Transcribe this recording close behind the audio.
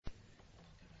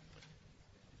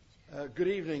Good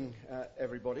evening,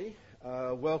 everybody.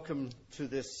 Welcome to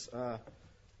this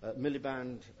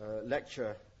Miliband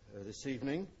lecture this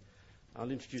evening.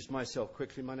 I'll introduce myself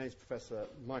quickly. My name is Professor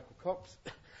Michael Cox.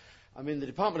 I'm in the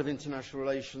Department of International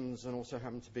Relations and also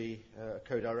happen to be a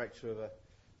co-director of a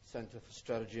Centre for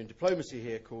Strategy and Diplomacy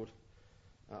here called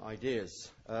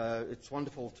Ideas. It's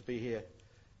wonderful to be here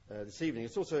this evening.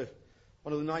 It's also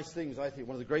one of the nice things, I think,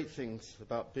 one of the great things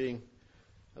about being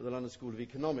at the London School of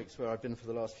Economics, where I've been for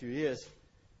the last few years,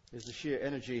 is the sheer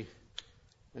energy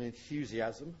and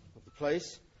enthusiasm of the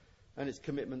place and its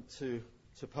commitment to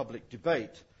public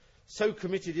debate. So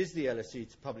committed is the LSE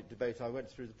to public debate, I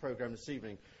went through the programme this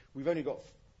evening. We've only got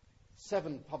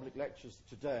 7 public lectures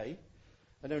today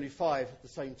and only 5 at the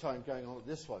same time going on at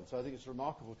this one. So I think it's a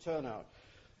remarkable turnout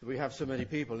that we have so many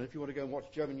people. And if you want to go and watch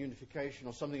German unification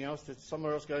or something else, there's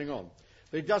somewhere else going on.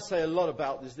 But it does say a lot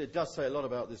about this. It does say a lot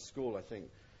about this school, I think.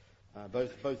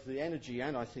 Both the energy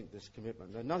and, I think, this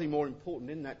commitment. There's nothing more important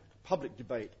in that public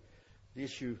debate, the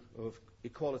issue of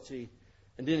equality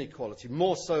and inequality,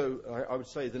 more so, I would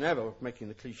say, than ever, making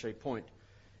the cliché point,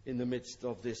 in the midst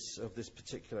of this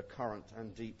particular current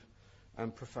and deep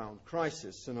and profound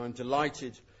crisis. And I'm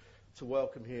delighted to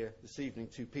welcome here this evening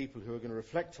 2 people who are going to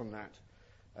reflect on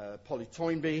that. Polly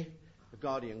Toynbee, a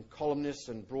Guardian columnist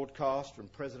and broadcaster and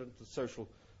president of the Social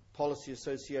Policy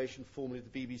Association, formerly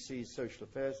the BBC's Social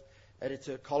Affairs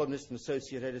editor, columnist and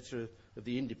associate editor of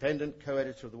The Independent,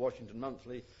 co-editor of the Washington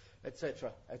Monthly,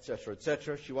 etc., etc.,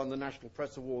 etc. She won the National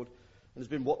Press Award and has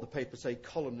been what the papers say,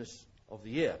 columnist of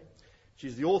the year.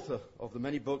 She's the author of the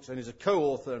many books and is a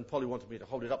co-author, and Polly wanted me to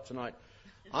hold it up tonight,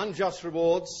 Unjust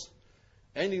Rewards,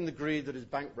 Ending the Greed that is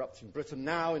Bankrupting Britain,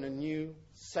 now in a new,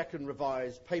 second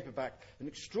revised paperback, an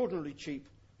extraordinarily cheap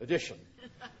edition.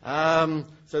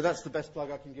 So that's the best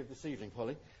plug I can give this evening,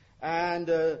 Polly. And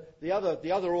the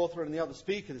other author and the other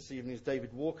speaker this evening is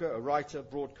David Walker, a writer,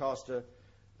 broadcaster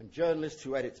and journalist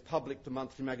who edits Public, the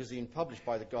monthly magazine published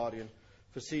by The Guardian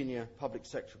for senior public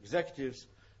sector executives,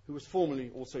 who was formerly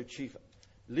also chief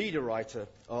leader writer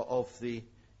of The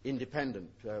Independent.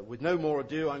 With no more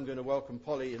ado, I'm going to welcome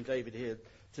Polly and David here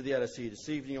to the LSE this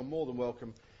evening. You're more than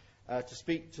welcome to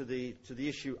speak to the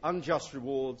issue Unjust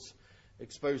Rewards,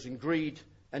 Exposing Greed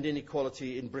and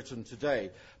Inequality in Britain Today.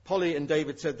 Polly and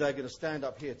David said they're going to stand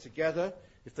up here together,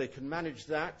 if they can manage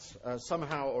that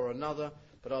somehow or another,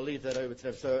 but I'll leave that over to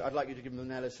them. So I'd like you to give them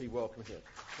an LSE welcome here.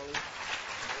 Polly?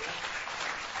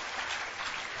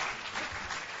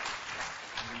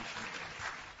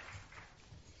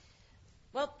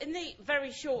 Well, in the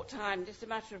very short time, just a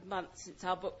matter of months since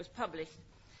our book was published,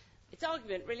 its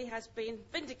argument really has been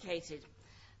vindicated.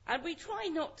 And we try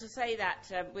not to say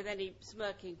that with any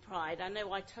smirking pride. I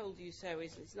know I told you so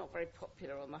it's not very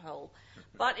popular on the whole.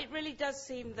 But it really does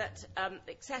seem that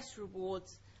excess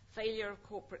rewards, failure of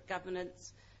corporate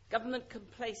governance, government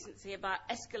complacency about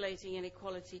escalating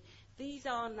inequality, these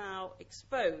are now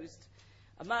exposed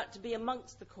to be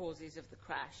amongst the causes of the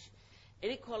crash.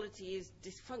 Inequality is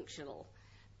dysfunctional.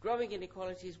 Growing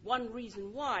inequality is one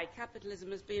reason why capitalism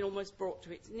has been almost brought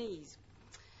to its knees.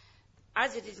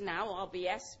 As it is now,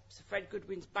 RBS, Sir Fred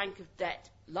Goodwin's bank of debt,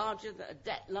 larger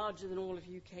than all of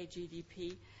UK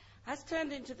GDP, has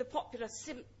turned into the popular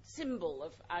symbol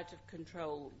of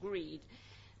out-of-control greed.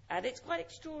 And it's quite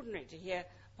extraordinary to hear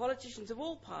politicians of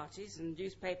all parties and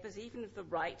newspapers, even of the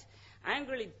right,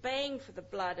 angrily baying for the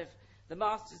blood of the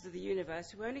masters of the universe,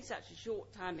 who only such a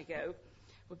short time ago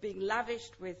were being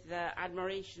lavished with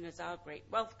admiration as our great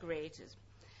wealth creators.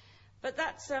 But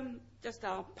that's just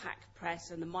our pack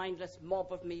press and the mindless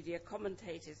mob of media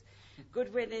commentators.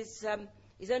 Goodwin is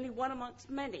only one amongst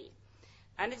many.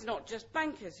 And it's not just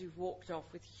bankers who've walked off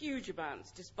with huge amounts,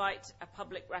 despite a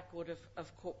public record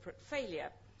of corporate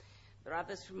failure. There are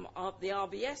others from the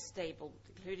RBS stable,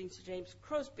 including Sir James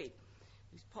Crosby,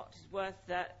 whose pot is worth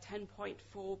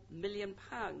 £10.4 million.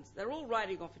 They're all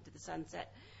riding off into the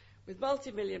sunset with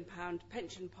multi-million-pound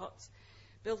pension pots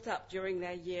built up during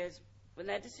their years when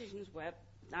their decisions were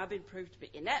now been proved to be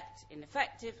inept,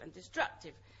 ineffective and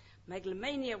destructive.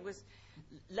 Megalomania was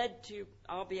led to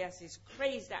RBS's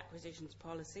crazed acquisitions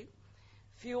policy,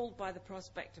 fuelled by the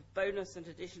prospect of bonus and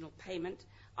additional payment,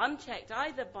 unchecked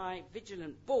either by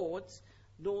vigilant boards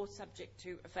nor subject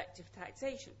to effective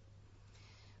taxation.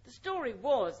 The story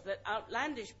was that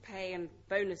outlandish pay and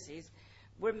bonuses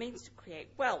were a means to create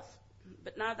wealth,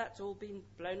 but now that's all been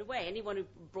blown away. Anyone who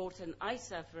bought an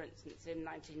ISA, for instance, in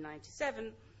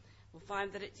 1997 will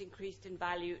find that it's increased in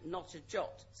value not a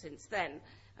jot since then,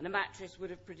 and a mattress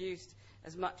would have produced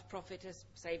as much profit as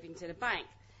savings in a bank.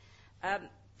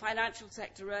 Financial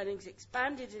sector earnings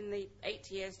expanded in the 8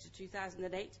 years to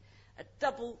 2008 at at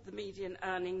double the median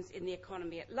earnings in the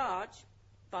economy at large,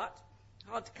 but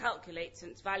hard to calculate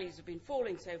since values have been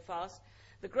falling so fast.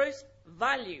 The gross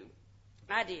value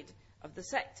added of the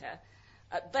sector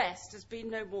at best has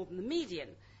been no more than the median,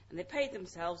 and they paid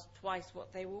themselves twice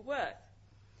what they were worth.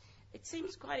 It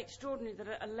seems quite extraordinary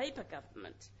that a Labour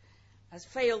government has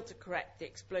failed to correct the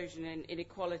explosion in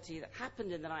inequality that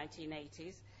happened in the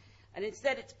 1980s, and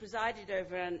instead it's presided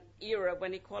over an era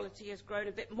when equality has grown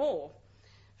a bit more,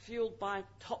 fueled by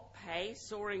top pay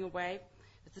soaring away,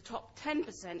 as the top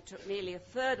 10% took nearly a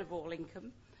third of all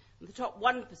income, and the top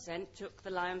 1% took the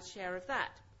lion's share of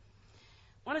that.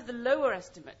 One of the lower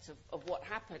estimates of what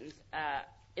happened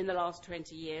in the last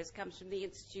 20 years comes from the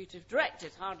Institute of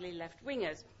Directors, hardly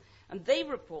left-wingers, and they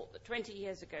report that 20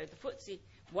 years ago the FTSE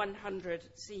 100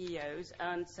 CEOs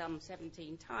earned some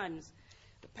 17 times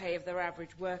the pay of their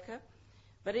average worker,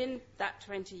 but in that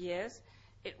 20 years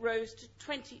it rose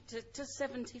to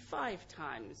 75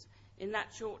 times in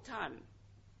that short time.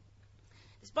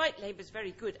 Despite Labour's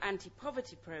very good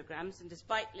anti-poverty programmes and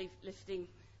despite lifting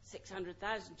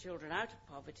 600,000 children out of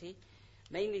poverty,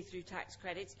 mainly through tax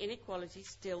credits, inequality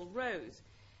still rose.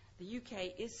 The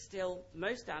UK is still the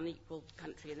most unequal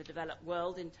country in the developed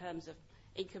world in terms of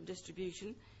income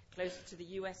distribution, closer to the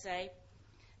USA.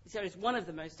 So it's one of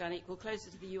the most unequal,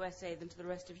 closer to the USA than to the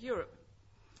rest of Europe.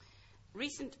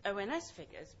 Recent ONS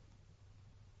figures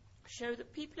show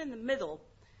that people in the middle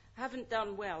haven't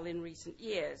done well in recent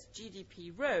years.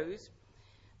 GDP rose,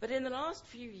 but in the last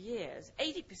few years,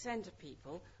 80% of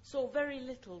people saw very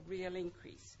little real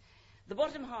increase. The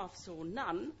bottom half saw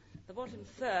none. The bottom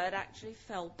third actually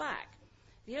fell back.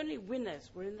 The only winners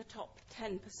were in the top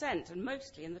 10%, and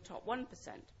mostly in the top 1%.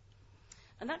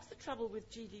 And that's the trouble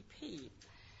with GDP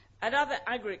and other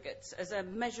aggregates as a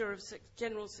measure of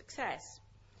general success.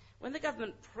 When the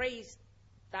government praised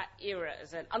that era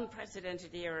as an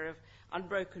unprecedented era of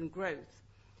unbroken growth,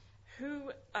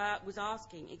 who was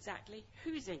asking exactly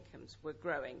whose incomes were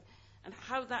growing and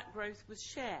how that growth was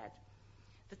shared?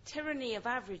 The tyranny of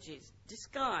averages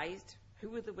disguised who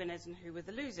were the winners and who were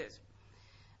the losers.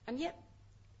 And yet,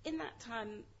 in that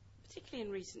time, particularly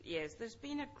in recent years, there's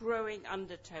been a growing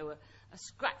undertow, a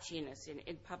scratchiness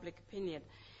in public opinion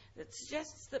that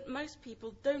suggests that most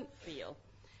people don't feel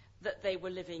that they were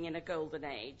living in a golden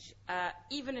age,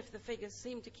 even if the figures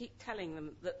seem to keep telling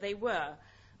them that they were.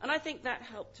 And I think that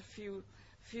helped to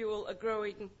fuel a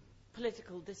growing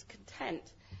political discontent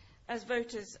as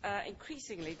voters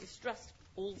increasingly distrust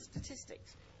all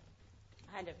statistics.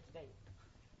 I hand over to David.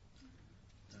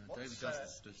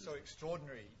 What's so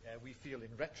extraordinary, we feel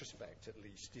in retrospect at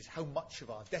least, is how much of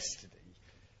our destiny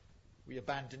we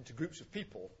abandoned to groups of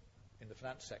people in the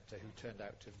finance sector who turned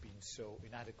out to have been so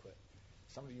inadequate.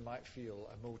 Some of you might feel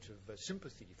a note of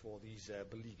sympathy for these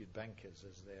beleaguered bankers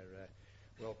as their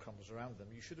world crumbles around them.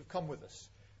 You should have come with us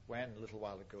when, a little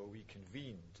while ago, we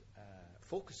convened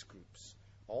focus groups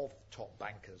of top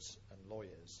bankers and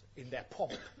lawyers in their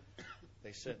pomp.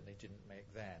 They certainly didn't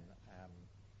make then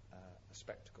a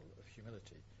spectacle of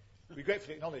humility. We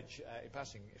gratefully acknowledge, in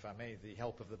passing, if I may, the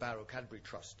help of the Barrow Cadbury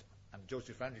Trust and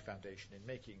Joseph Randry Foundation in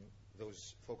making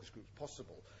those focus groups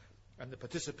possible, and the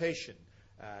participation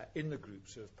in the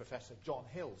groups of Professor John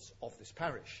Hills of this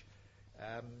parish.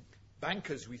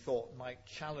 Bankers, we thought, might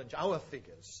challenge our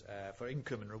figures for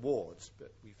income and rewards,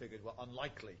 but we figured were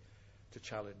unlikely to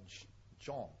challenge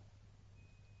John.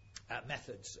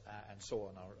 Methods and so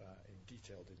on are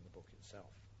detailed in the book itself.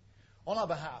 On our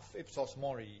behalf, Ipsos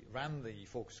Mori ran the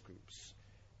focus groups,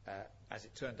 as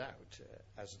it turned out,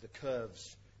 as the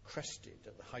curves crested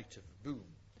at the height of the boom.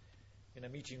 In a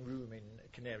meeting room in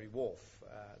Canary Wharf,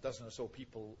 a dozen or so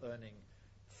people earning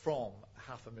from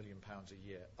 £500,000 a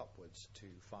year upwards to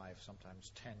 5,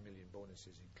 sometimes 10 million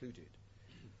bonuses included.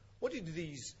 What did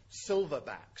these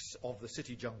silverbacks of the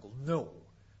city jungle know?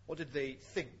 What did they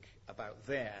think about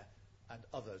their and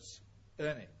others'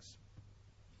 earnings?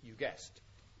 You guessed.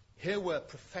 Here were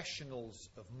professionals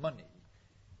of money,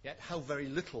 yet how very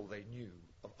little they knew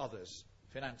of others'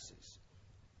 finances.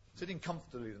 Sitting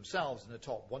comfortably themselves in the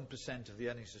top 1% of the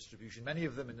earnings distribution, many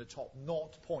of them in the top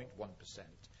 0.1%,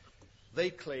 they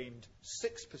claimed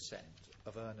 6%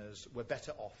 of earners were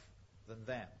better off than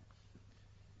them.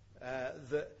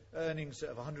 The earnings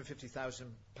of £150,000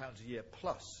 a year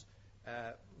plus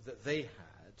that they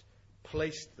had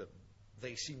placed them,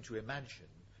 they seem to imagine,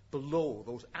 below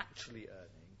those actually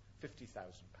earning £50,000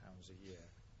 a year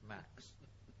max.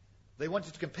 They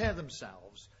wanted to compare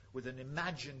themselves with an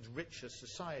imagined richer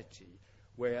society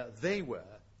where they were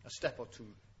a step or two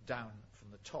down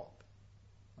from the top.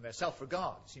 And their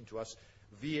self-regard, it seemed to us,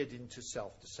 veered into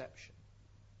self-deception.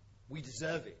 We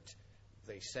deserve it,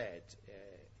 they said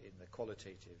in the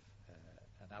qualitative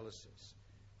analysis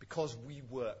because we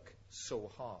work so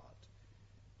hard.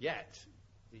 Yet,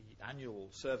 the annual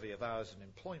survey of hours in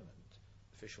employment,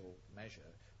 official measure,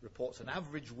 reports an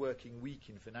average working week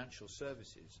in financial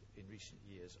services in recent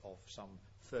years of some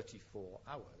 34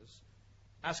 hours,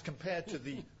 as compared to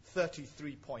the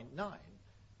 33.9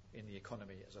 in the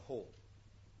economy as a whole.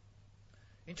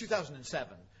 In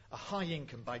 2007, a high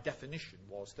income by definition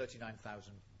was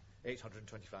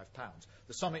 £39,825,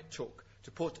 the sum it took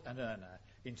to put an earner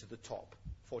into the top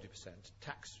 40%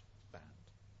 tax band.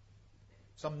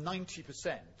 Some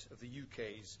 90% of the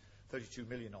UK's 32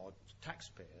 million odd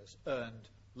taxpayers earned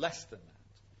less than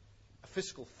that, a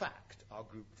fiscal fact our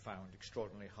group found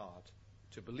extraordinarily hard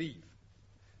to believe.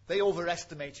 They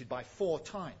overestimated by 4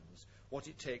 times what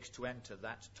it takes to enter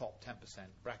that top 10%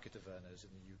 bracket of earners in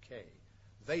the UK.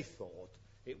 They thought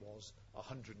it was £162,000.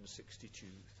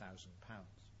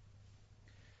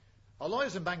 Our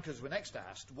lawyers and bankers were next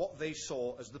asked what they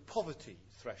saw as the poverty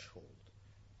threshold,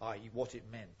 i.e. what it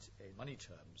meant in money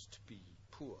terms to be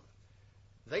poor.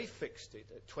 They fixed it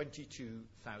at £22,000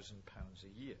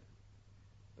 a year.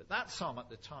 But that sum at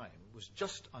the time was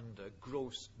just under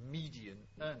gross median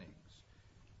earnings,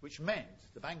 which meant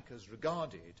the bankers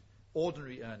regarded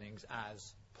ordinary earnings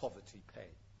as poverty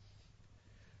pay.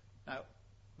 Now,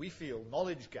 we feel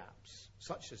knowledge gaps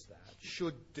such as that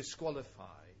should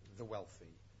disqualify the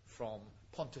wealthy from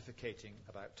pontificating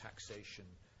about taxation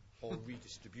or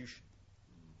redistribution.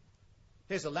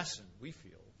 Here's a lesson, we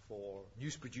feel, for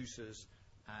news producers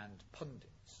and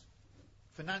pundits.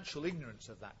 Financial ignorance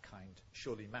of that kind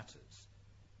surely matters.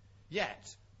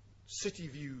 Yet, city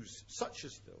views such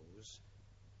as those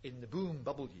in the boom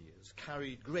bubble years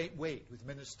carried great weight with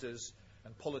ministers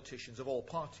and politicians of all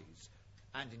parties,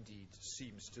 and indeed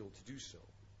seem still to do so.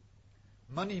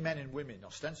 Money men and women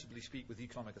ostensibly speak with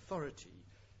economic authority,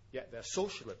 yet their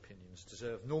social opinions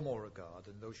deserve no more regard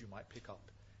than those you might pick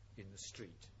up in the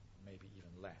street, maybe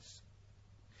even less.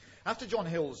 After John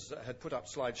Hills had put up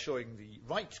slides showing the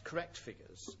correct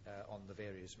figures on the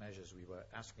various measures we were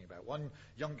asking about, one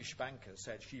youngish banker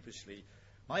said sheepishly,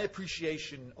 "My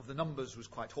appreciation of the numbers was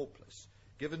quite hopeless.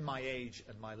 Given my age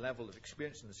and my level of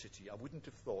experience in the city, I wouldn't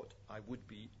have thought I would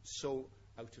be so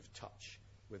out of touch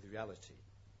with reality."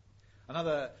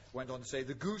 Another went on to say,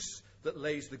 "The goose that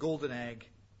lays the golden egg,"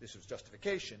 this was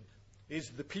justification, "is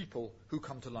the people who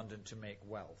come to London to make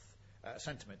wealth." A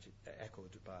sentiment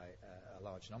echoed by a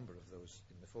large number of those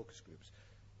in the focus groups.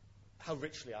 How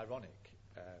richly ironic,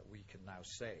 we can now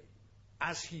say.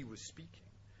 As he was speaking,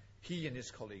 he and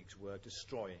his colleagues were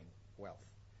destroying wealth.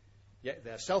 Yet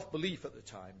their self-belief at the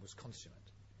time was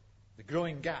consummate. The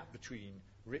growing gap between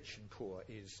rich and poor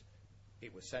is,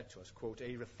 it was said to us, quote,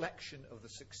 "a reflection of the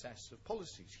success of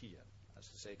policies here," as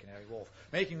to say Canary Wharf,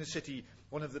 making the city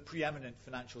one of the preeminent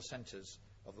financial centres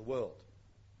of the world.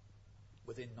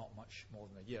 Within not much more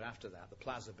than a year after that, the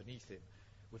plaza beneath him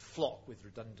would flock with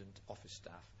redundant office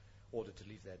staff ordered to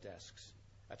leave their desks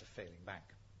at a failing bank.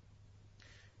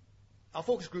 Our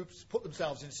focus groups put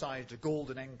themselves inside a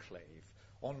golden enclave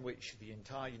on which the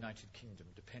entire United Kingdom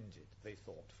depended, they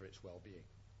thought, for its well-being.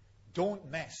 Don't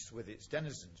mess with its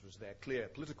denizens was their clear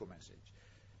political message.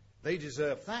 They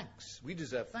deserve thanks. We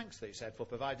deserve thanks, they said, for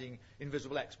providing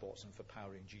invisible exports and for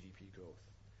powering GDP growth.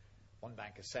 One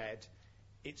banker said,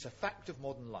 "It's a fact of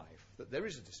modern life that there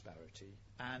is a disparity,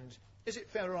 and is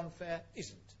it fair or unfair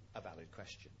isn't a valid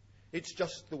question. It's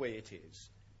just the way it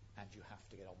is, and you have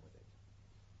to get on with it."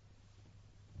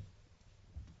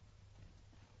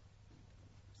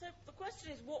 So the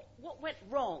question is, what went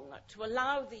wrong to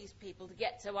allow these people to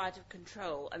get so out of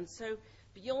control and so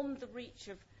beyond the reach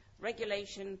of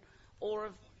regulation or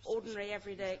of ordinary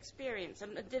everyday experience?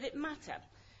 And did it matter?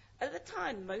 At the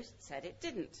time, most said it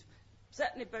didn't.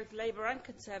 Certainly both Labour and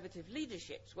Conservative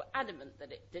leaderships were adamant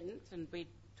that it didn't, and we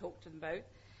talked to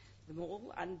them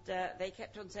all, and they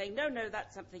kept on saying, no,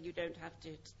 that's something you don't have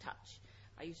to touch.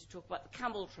 I used to talk about the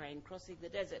camel train crossing the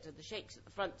desert and the sheikhs at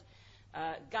the front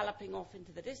galloping off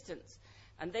into the distance.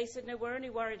 And they said, no, we're only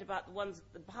worried about the ones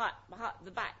at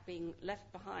the back being left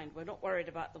behind. We're not worried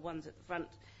about the ones at the front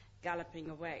galloping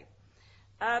away.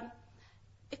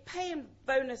 If pay and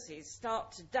bonuses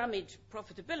start to damage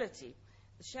profitability,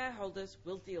 the shareholders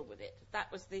will deal with it.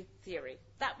 That was the theory.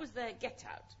 That was their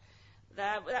get-out.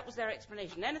 That was their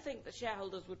explanation. Anything that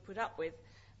shareholders would put up with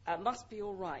must be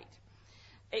all right.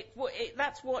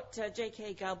 That's what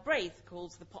J.K. Galbraith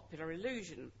calls the popular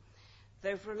illusion,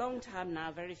 though for a long time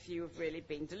now very few have really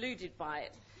been deluded by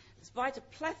it. Despite a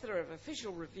plethora of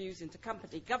official reviews into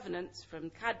company governance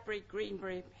from Cadbury,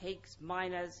 Greenbury, Higgs,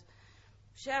 Miners,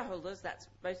 shareholders, that's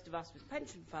most of us with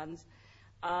pension funds,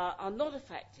 are not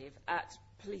effective at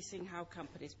policing how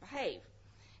companies behave.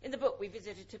 In the book, we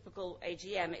visit a typical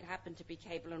AGM. It happened to be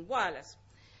Cable and Wireless.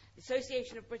 The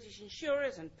Association of British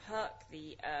Insurers and PERC,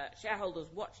 the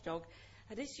shareholders' watchdog,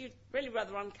 had issued really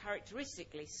rather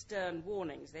uncharacteristically stern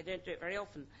warnings. They don't do it very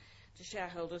often to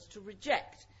shareholders to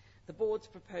reject the board's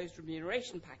proposed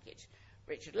remuneration package.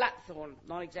 Richard Lapthorne,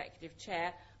 non-executive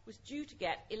chair, was due to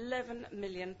get £11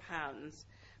 million.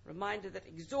 Reminder that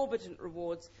exorbitant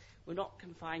rewards were not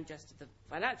confined just to the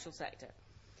financial sector.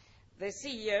 The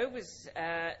CEO was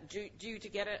due to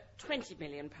get a £20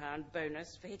 million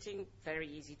bonus for hitting very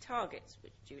easy targets,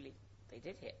 which duly they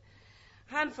did hit.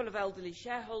 A handful of elderly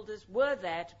shareholders were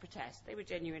there to protest. They were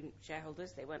genuine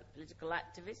shareholders. They weren't political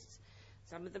activists.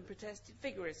 Some of them protested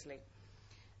vigorously.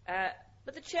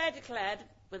 But the chair declared,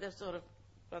 with a sort of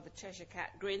rather Cheshire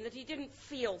cat grin, that he didn't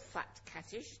feel fat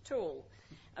cattish at all.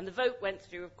 And the vote went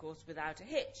through, of course, without a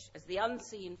hitch, as the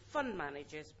unseen fund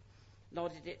managers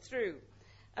nodded it through.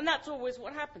 And that's always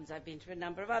what happens. I've been to a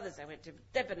number of others. I went to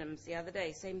Debenhams the other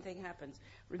day. Same thing happens.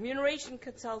 Remuneration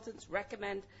consultants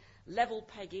recommend level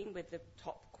pegging with the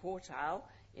top quartile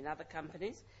in other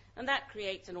companies, and that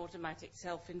creates an automatic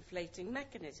self-inflating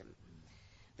mechanism.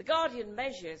 The Guardian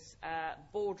measures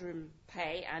boardroom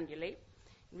pay annually.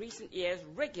 In recent years,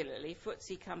 regularly,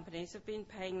 FTSE companies have been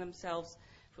paying themselves,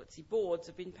 FTSE boards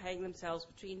have been paying themselves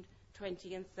between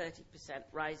 20 and 30%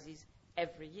 rises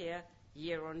every year,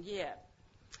 year on year.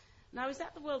 Now, is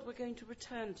that the world we're going to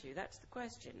return to? That's the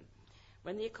question.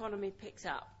 When the economy picks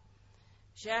up,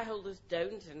 shareholders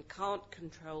don't and can't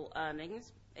control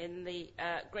earnings. In the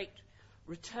great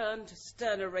return to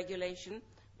sterner regulation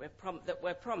that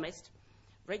we're promised,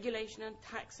 regulation and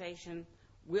taxation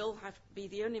will have to be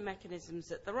the only mechanisms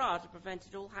that there are to prevent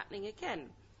it all happening again.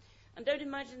 And don't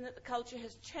imagine that the culture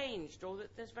has changed or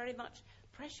that there's very much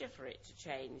pressure for it to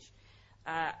change,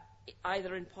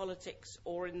 either in politics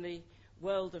or in the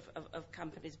world of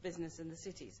companies, business and the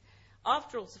cities.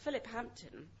 After all, Sir Philip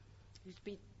Hampton, who's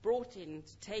been brought in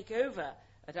to take over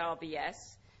at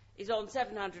RBS, is on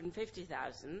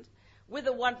 $750,000 with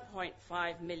a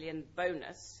 £1.5 million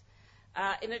bonus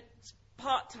in a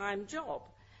part-time job.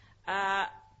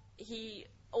 He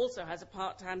also has a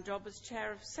part-time job as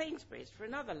chair of Sainsbury's for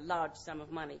another large sum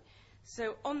of money.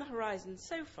 So on the horizon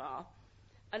so far,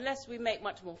 unless we make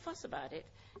much more fuss about it,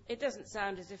 it doesn't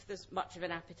sound as if there's much of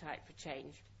an appetite for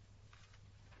change.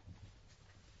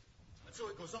 And so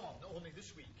it goes on. Only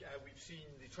this week we've seen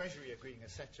the Treasury agreeing a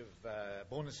set of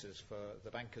bonuses for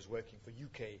the bankers working for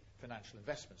UK Financial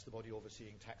Investments, the body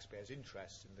overseeing taxpayers'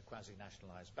 interests in the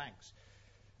quasi-nationalised banks.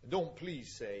 And don't please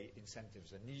say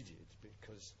incentives are needed,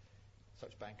 because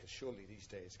such bankers surely these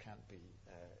days can't be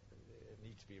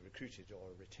need to be recruited or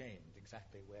retained.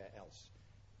 Exactly where else,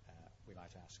 we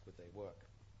might ask, would they work?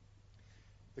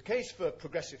 The case for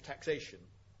progressive taxation,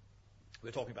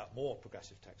 we're talking about more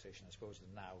progressive taxation, I suppose,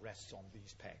 than now, rests on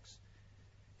these pegs.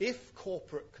 If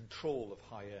corporate control of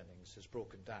high earnings has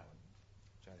broken down,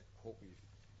 which I hope we've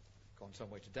gone some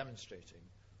way to demonstrating,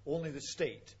 only the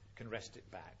state can wrest it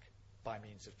back by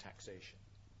means of taxation.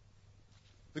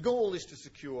 The goal is to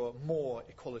secure more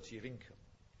equality of income,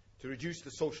 to reduce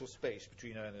the social space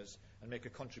between earners and make a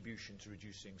contribution to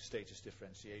reducing status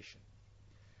differentiation.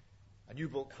 A new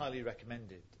book, highly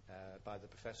recommended by the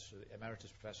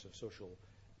Emeritus Professor of Social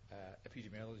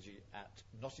Epidemiology at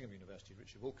Nottingham University,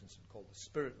 Richard Wilkinson, called The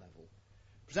Spirit Level,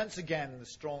 presents again the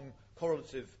strong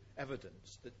correlative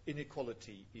evidence that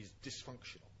inequality is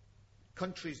dysfunctional.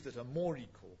 Countries that are more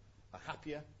equal are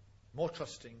happier, more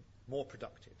trusting, more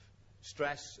productive.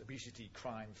 Stress, obesity,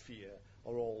 crime, fear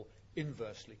are all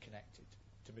inversely connected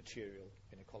to material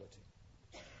inequality.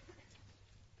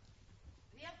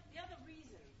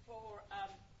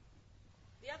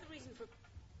 The other reason for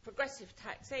progressive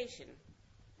taxation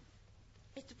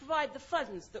is to provide the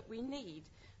funds that we need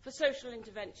for social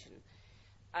intervention.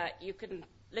 You can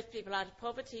lift people out of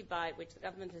poverty, by which the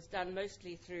government has done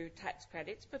mostly through tax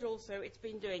credits, but also it's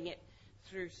been doing it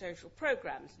through social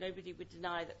programmes. Nobody would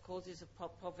deny that causes of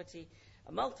poverty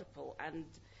are multiple, and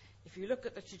if you look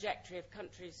at the trajectory of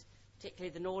countries, particularly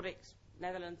the Nordics,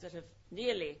 Netherlands, that have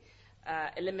nearly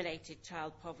eliminated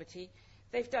child poverty,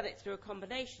 they've done it through a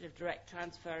combination of direct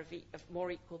transfer of more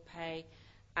equal pay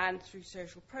and through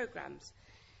social programmes.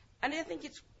 And I think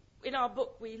it's in our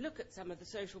book we look at some of the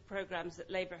social programmes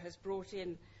that Labour has brought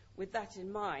in with that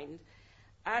in mind,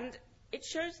 and it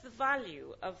shows the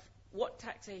value of what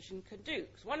taxation can do.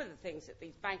 Because one of the things that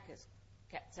these bankers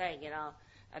kept saying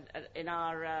in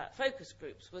our focus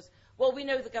groups was, well, we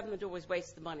know the government always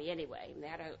wastes the money anyway, and they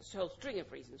had a whole string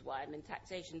of reasons why. I mean,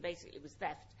 taxation basically was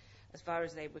theft as far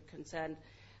as they were concerned,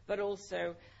 but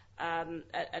also and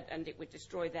it would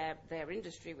destroy their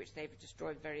industry, which they've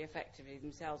destroyed very effectively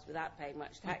themselves without paying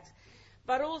much tax,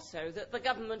 but also that the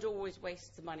government always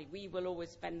wastes the money. We will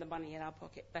always spend the money in our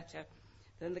pocket better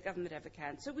than the government ever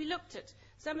can. So we looked at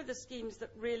some of the schemes that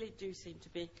really do seem to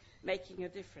be making a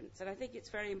difference, and I think it's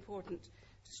very important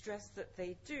to stress that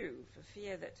they do, for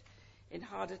fear that in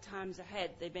harder times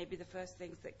ahead they may be the first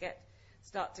things that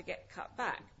start to get cut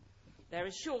back. There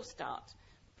is Sure Start,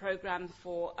 programme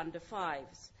for under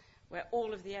fives, where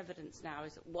all of the evidence now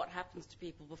is that what happens to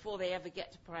people before they ever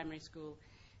get to primary school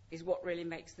is what really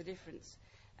makes the difference.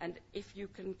 And if you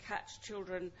can catch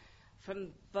children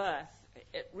from birth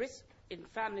at risk, in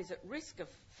families at risk of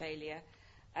failure,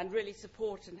 and really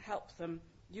support and help them,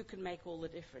 you can make all the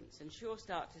difference. And Sure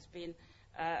Start has been,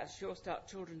 Sure Start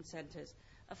Children's Centres,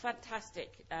 a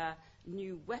fantastic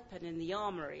new weapon in the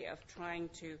armoury of trying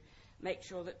to make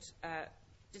sure that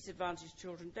disadvantaged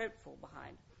children don't fall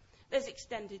behind. There's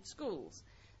extended schools.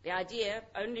 The idea,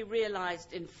 only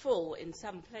realised in full in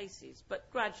some places, but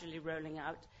gradually rolling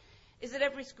out, is that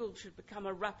every school should become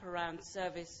a wraparound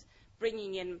service,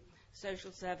 bringing in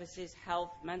social services,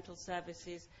 health, mental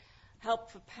services,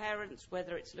 help for parents,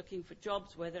 whether it's looking for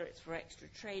jobs, whether it's for extra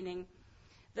training,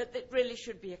 that really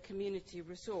should be a community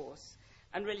resource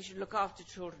and really should look after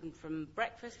children from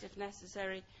breakfast, if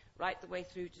necessary, right the way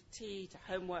through to tea, to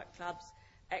homework clubs,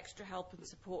 extra help and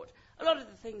support. A lot of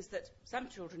the things that some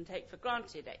children take for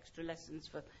granted, extra lessons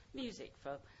for music,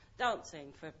 for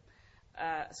dancing, for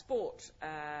sport,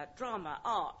 drama,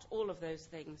 art, all of those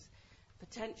things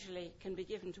potentially can be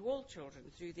given to all children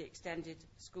through the Extended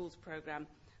Schools programme,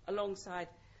 alongside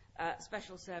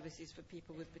special services for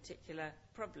people with particular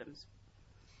problems.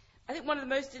 I think one of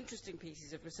the most interesting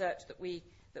pieces of research that we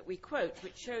quote,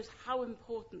 which shows how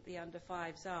important the under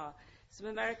fives are, some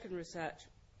American research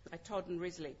by Todd and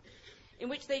Risley, in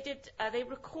which they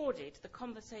recorded the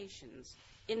conversations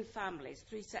in families,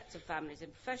 3 sets of families, in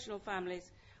professional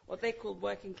families, what they called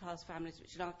working class families,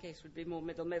 which in our case would be more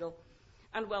middle,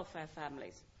 and welfare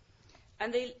families.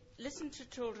 And they listened to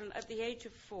children at the age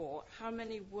of 4, how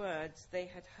many words they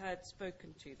had heard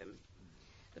spoken to them.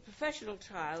 The professional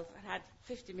child had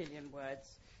 50 million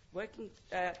words,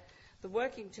 the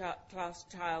working class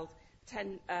child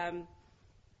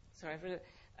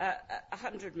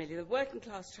 100 million, the working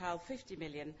class child 50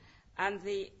 million, and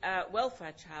the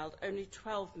welfare child only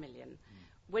 12 million.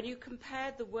 When you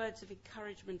compared the words of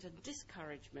encouragement and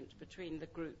discouragement between the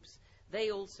groups, they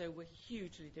also were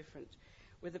hugely different,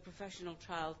 with the professional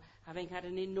child having had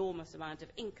an enormous amount of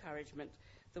encouragement,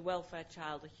 the welfare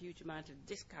child a huge amount of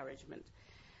discouragement.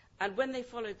 And when they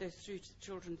followed those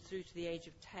children through to the age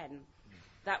of 10,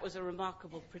 that was a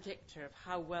remarkable predictor of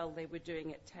how well they were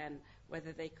doing at 10,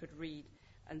 whether they could read,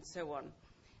 and so on.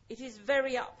 It is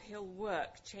very uphill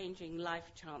work changing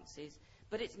life chances,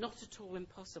 but it's not at all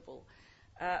impossible.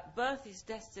 Birth is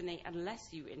destiny unless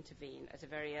you intervene at a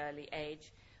very early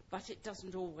age, but it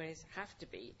doesn't always have to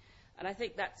be. And I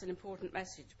think that's an important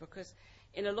message, because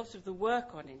in a lot of the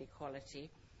work on inequality,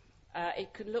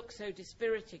 it can look so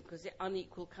dispiriting because the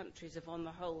unequal countries have on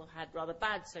the whole had rather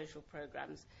bad social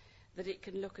programmes, that it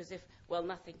can look as if, well,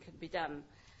 nothing can be done.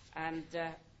 And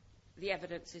the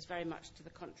evidence is very much to the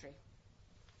contrary.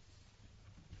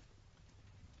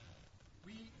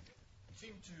 We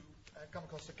seem to come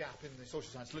across a gap in the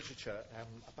social science literature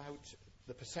about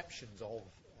the perceptions of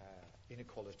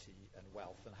inequality and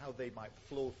wealth and how they might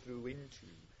flow through into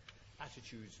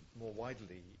attitudes more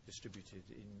widely distributed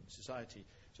in society.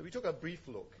 So we took a brief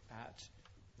look at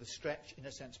the stretch, in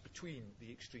a sense, between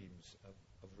the extremes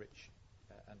of rich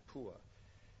and poor,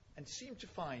 and seemed to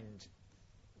find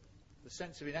the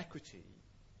sense of inequity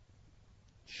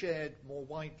shared more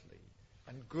widely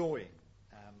and growing,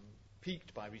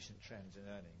 peaked by recent trends in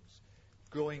earnings,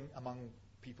 growing among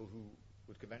people who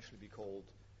would conventionally be called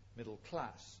middle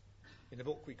class. In the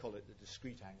book we call it the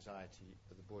discrete anxiety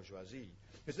of the bourgeoisie.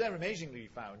 It's there amazingly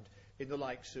found in the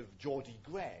likes of Geordie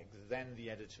Gregg, then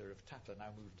the editor of Tatler, now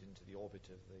moved into the orbit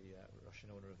of the Russian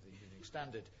owner of the Evening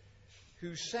Standard,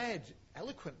 who said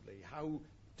eloquently how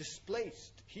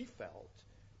displaced he felt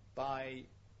by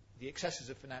the excesses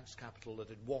of finance capital that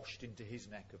had washed into his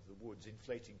neck of the woods,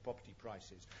 inflating property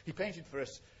prices. He painted for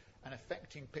us an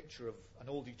affecting picture of an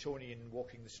old Etonian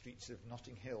walking the streets of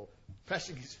Notting Hill,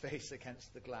 pressing his face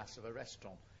against the glass of a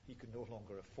restaurant he could no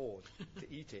longer afford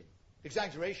to eat in.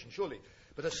 Exaggeration, surely,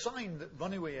 but a sign that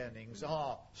runaway earnings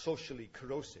are socially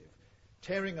corrosive,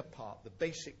 tearing apart the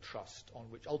basic trust on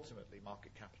which ultimately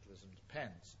market capitalism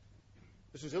depends.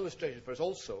 This was illustrated for us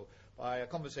also by a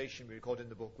conversation we recorded in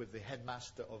the book with the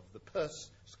headmaster of the Perse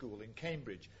School in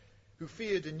Cambridge, who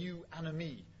feared a new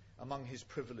anomie among his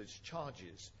privileged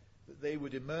charges that they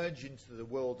would emerge into the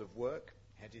world of work,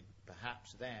 headed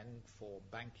perhaps then for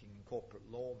banking and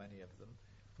corporate law, many of them,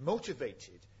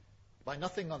 motivated by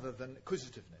nothing other than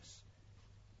acquisitiveness.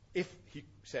 He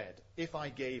said, if I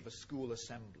gave a school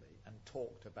assembly and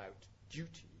talked about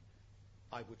duty,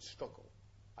 I would struggle.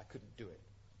 I couldn't do it.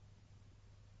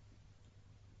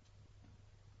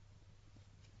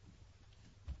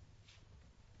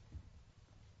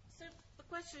 So the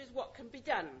question is, what can be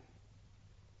done?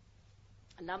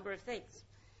 A number of things.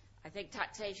 I think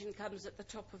taxation comes at the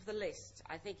top of the list.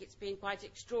 I think it's been quite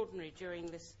extraordinary during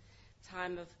this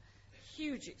time of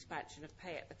huge expansion of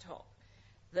pay at the top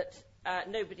that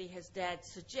nobody has dared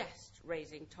suggest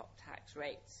raising top tax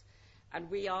rates.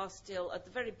 And we are still at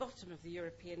the very bottom of the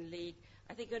European League.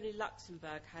 I think only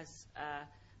Luxembourg has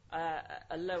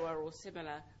a lower or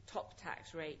similar top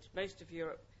tax rate. Most of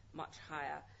Europe much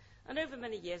higher. And over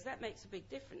many years, that makes a big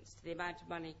difference to the amount of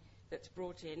money that's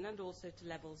brought in and also to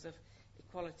levels of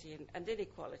equality and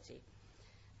inequality.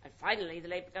 And finally, the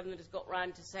Labour government has got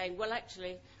round to saying, well,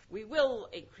 actually, we will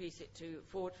increase it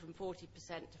from 40%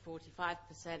 to 45%,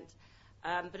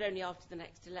 but only after the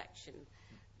next election,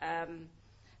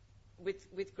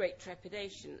 with great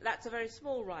trepidation. That's a very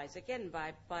small rise, again,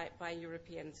 by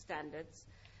European standards,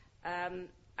 and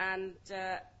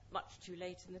much too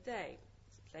late in the day.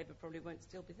 Labour probably won't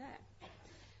still be there.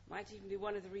 Might even be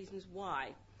one of the reasons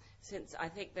why, since I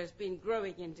think there's been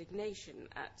growing indignation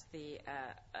at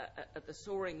the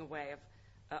soaring away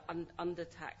of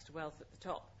under-taxed wealth at the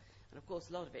top, and of course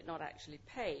a lot of it not actually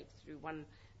paid through one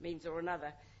means or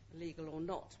another, legal or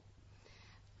not.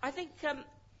 I think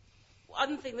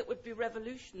one thing that would be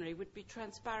revolutionary would be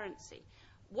transparency.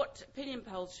 What opinion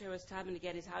polls show us time and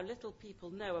again is how little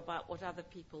people know about what other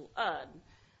people earn,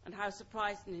 and how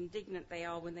surprised and indignant they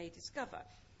are when they discover.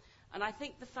 And I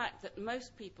think the fact that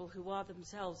most people who are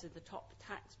themselves in the top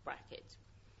tax bracket,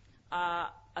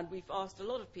 and we've asked a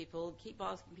lot of people, keep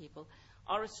asking people,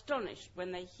 are astonished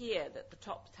when they hear that the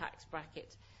top tax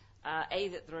bracket, that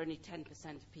there are only 10%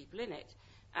 of people in it,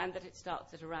 and that it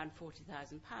starts at around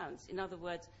 £40,000. In other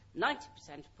words, 90%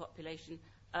 of the population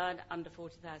earn under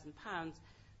 £40,000,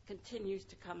 continues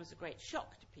to come as a great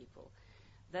shock to people.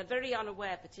 They're very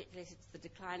unaware, particularly since the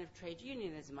decline of trade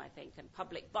unionism, I think, and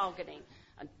public bargaining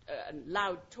and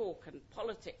loud talk and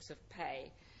politics of pay,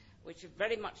 which have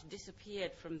very much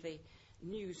disappeared from the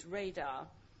news radar.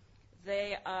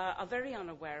 They are very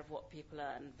unaware of what people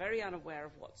earn, very unaware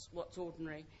of what's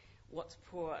ordinary, what's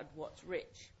poor and what's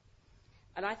rich.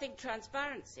 And I think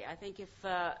transparency, I think if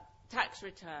tax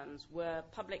returns were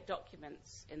public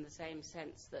documents in the same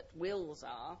sense that wills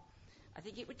are, I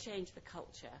think it would change the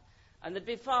culture. And there'd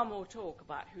be far more talk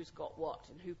about who's got what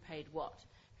and who paid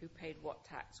what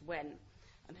tax when,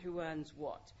 and who earns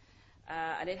what.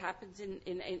 And it happens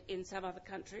in some other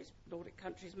countries, Nordic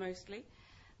countries mostly.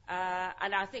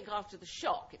 And I think after the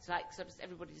shock, it's like sort of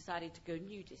everybody decided to go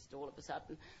nudist all of a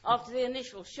sudden. After the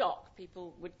initial shock,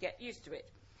 people would get used to it.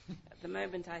 At the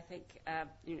moment, I think,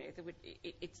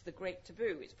 it's the great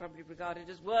taboo. It's probably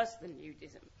regarded as worse than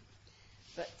nudism.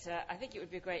 But I think it would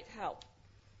be a great help.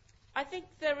 I think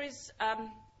there is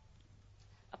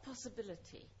a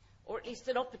possibility, or at least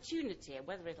an opportunity, and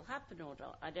whether it'll happen or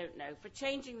not, I don't know, for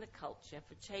changing the culture,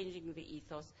 for changing the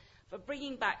ethos, for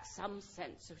bringing back some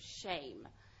sense of shame.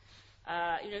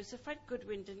 Sir Fred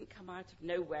Goodwin didn't come out of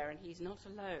nowhere, and he's not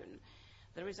alone.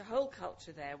 There is a whole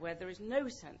culture there where there is no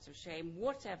sense of shame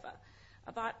whatever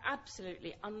about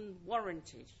absolutely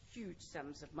unwarranted huge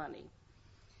sums of money.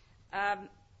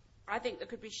 I think there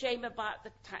could be shame about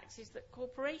the taxes that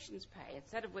corporations pay,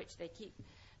 instead of which they keep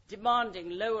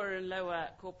demanding lower and lower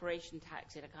corporation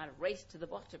tax in a kind of race to the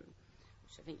bottom,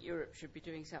 which I think Europe should be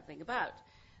doing something about.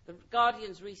 The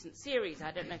Guardian's recent series,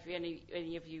 I don't know if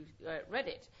any of you read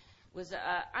it, was an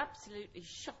absolutely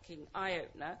shocking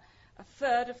eye-opener. A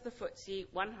third of the FTSE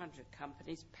 100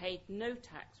 companies paid no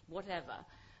tax whatever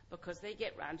because they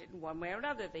get round it in one way or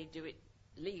another. They do it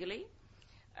legally.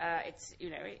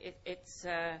 It's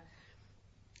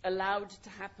allowed to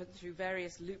happen through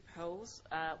various loopholes.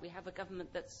 We have a government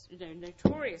that's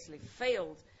notoriously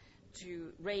failed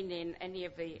to rein in any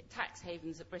of the tax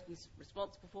havens that Britain's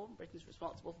responsible for. Britain's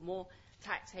responsible for more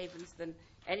tax havens than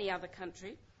any other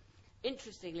country.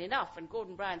 Interestingly enough, and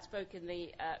Gordon Brown spoke in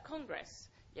the Congress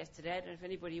yesterday, I don't know if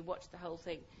anybody watched the whole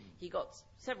thing, he got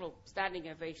several standing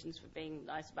ovations for being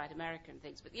nice about American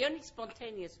things, but the only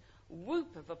spontaneous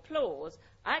whoop of applause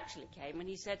actually came when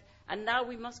he said, and now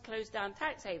we must close down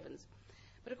tax havens.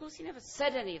 But of course he never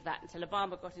said any of that until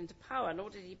Obama got into power, nor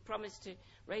did he promise to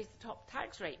raise the top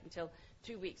tax rate until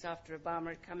 2 weeks after Obama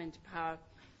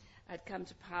had come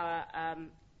to power,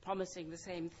 promising the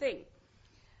same thing.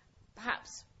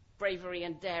 Perhaps bravery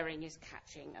and daring is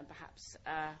catching, and perhaps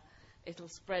it'll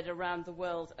spread around the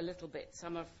world a little bit,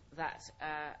 some of that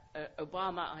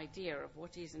Obama idea of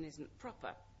what is and isn't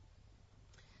proper.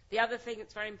 The other thing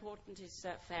that's very important is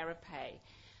fairer pay.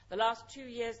 The last 2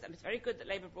 years, it's very good that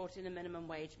Labour brought in a minimum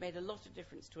wage, made a lot of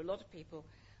difference to a lot of people,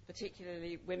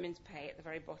 particularly women's pay at the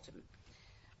very bottom.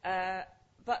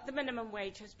 But the minimum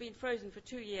wage has been frozen for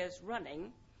 2 years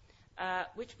running,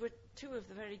 which were 2 of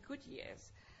the very good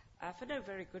years, for no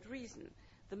very good reason.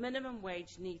 The minimum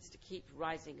wage needs to keep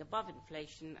rising above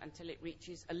inflation until it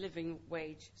reaches a living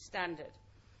wage standard.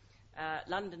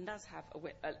 London does have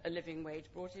a living wage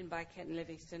brought in by Ken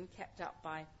Livingstone, kept up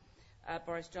by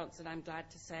Boris Johnson, I'm glad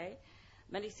to say.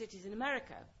 Many cities in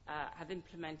America have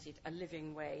implemented a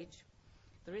living wage.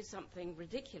 There is something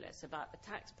ridiculous about the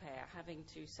taxpayer having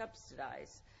to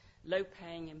subsidise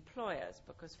low-paying employers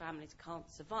because families can't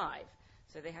survive,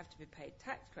 so they have to be paid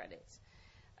tax credits.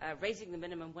 Raising the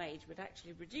minimum wage would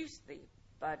actually reduce the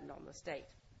burden on the state.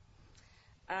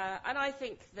 And I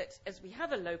think that as we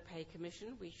have a low pay commission,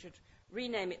 we should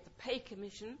rename it the Pay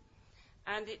Commission,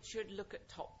 and it should look at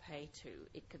top pay too.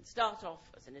 It can start off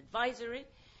as an advisory.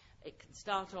 It can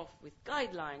start off with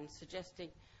guidelines suggesting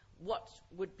what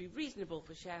would be reasonable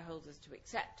for shareholders to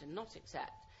accept and not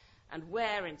accept, and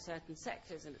where in certain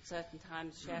sectors and at certain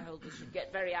times shareholders should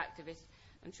get very activist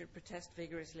and should protest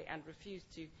vigorously and refuse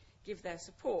to give their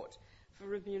support for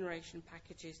remuneration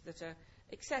packages that are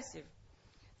excessive.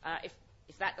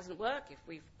 If that doesn't work,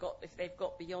 if they've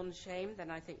got beyond shame, then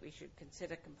I think we should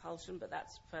consider compulsion, but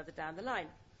that's further down the line.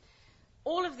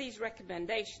 All of these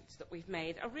recommendations that we've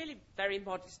made are really very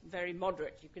modest and very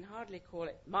moderate. You can hardly call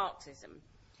it Marxism.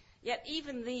 Yet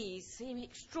even these seem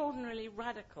extraordinarily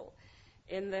radical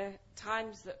in the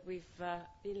times that we've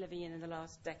been living in the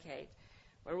last decade,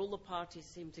 where all the parties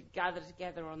seem to gather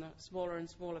together on a smaller and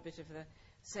smaller bit of the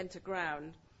centre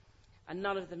ground, and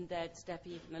none of them dared step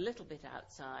even a little bit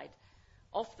outside.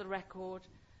 Off the record,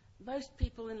 most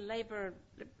people in Labour,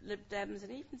 Lib Dems,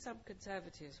 and even some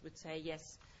Conservatives would say,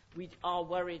 yes, we are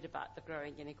worried about the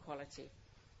growing inequality.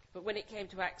 But when it came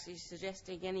to actually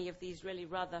suggesting any of these really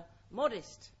rather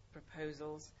modest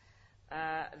proposals,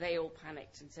 they all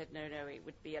panicked and said, no, it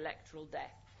would be electoral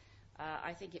death.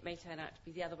 I think it may turn out to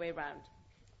be the other way around.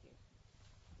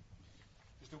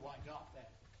 Just to wind up then,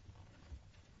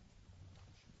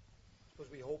 I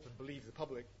suppose we hope and believe the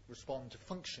public respond to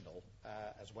functional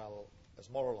as well as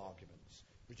moral arguments,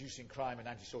 reducing crime and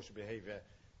antisocial behaviour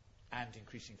and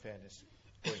increasing fairness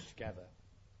going together.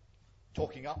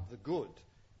 Talking up the good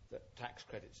that tax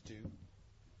credits do,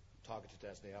 targeted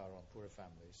as they are on poorer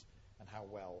families, and how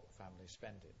well families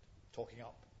spend it. Talking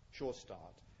up Sure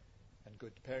Start and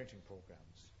good parenting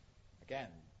programmes. Again,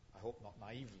 I hope not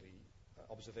naively,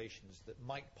 observations that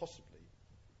might possibly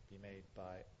be made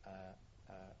by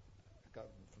a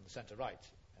government from the centre-right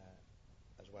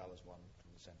as well as one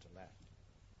from the centre-left.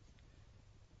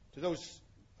 To those,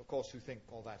 of course, who think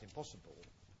all that impossible,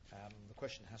 the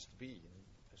question has to be, and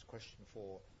there's a question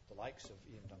for the likes of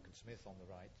Ian Duncan Smith on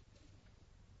the right,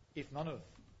 if none of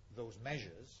those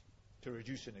measures to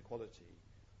reduce inequality,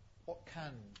 what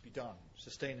can be done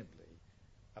sustainably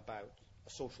about a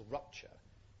social rupture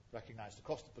recognised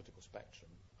across the political spectrum,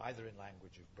 either in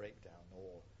language of breakdown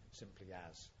or simply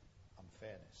as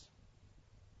unfairness?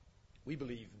 We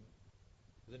believe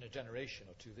within a generation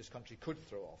or two this country could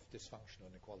throw off dysfunctional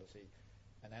inequality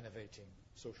and enervating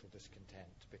social discontent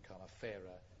to become a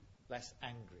fairer, less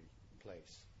angry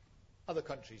place. Other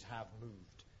countries have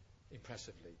moved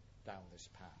impressively down this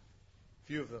path.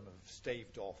 Few of them have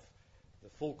staved off the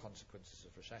full consequences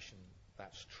of recession,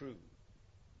 that's true,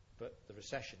 but the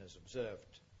recession as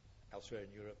observed elsewhere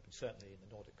in Europe and certainly in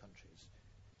the Nordic countries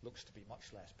looks to be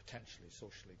much less potentially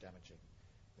socially damaging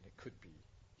than it could be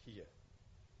here.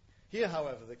 Here,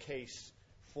 however, the case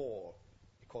for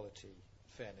equality,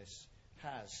 fairness,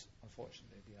 has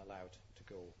unfortunately been allowed to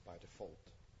go by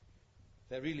default.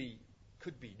 There really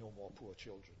could be no more poor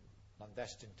children, none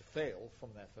destined to fail from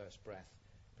their first breath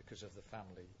because of the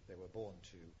family they were born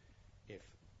to, if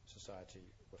society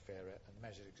were fairer, and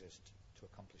measures exist to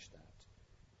accomplish that.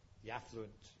 The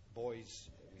affluent boys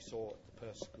we saw at the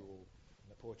Perth School and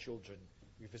the poor children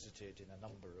we visited in a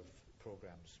number of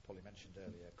programmes Polly mentioned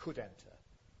earlier could enter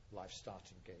life's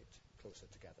starting gate closer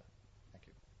together. Thank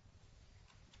you.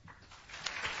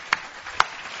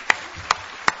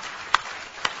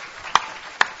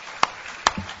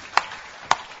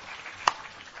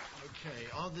 Okay,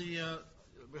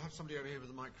 we'll have somebody over here with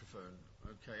a microphone.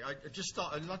 Okay,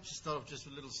 I'd like to start off just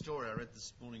with a little story I read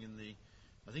this morning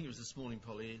I think it was this morning,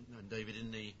 Polly and David,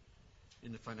 in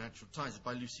the Financial Times. It's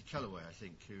by Lucy Kellaway, I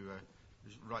think, who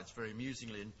writes very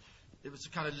amusingly. And it was a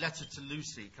kind of letter to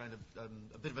Lucy, kind of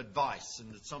a bit of advice,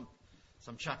 and that some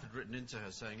chap had written into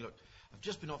her saying, look, I've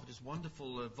just been offered this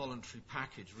wonderful voluntary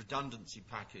package, redundancy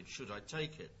package, should I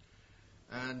take it?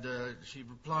 And she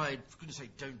replied, for goodness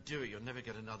sake, don't do it, you'll never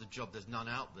get another job, there's none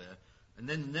out there. And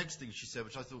then the next thing she said,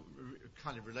 which I thought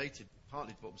kind of related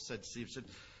partly to what was said, Steve said,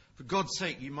 for God's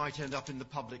sake, you might end up in the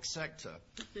public sector.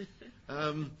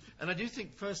 And I do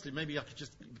think, firstly, maybe I could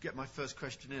just get my first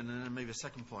question in, and then maybe a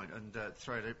second point, and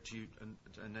throw it over to you,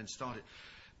 and then start it.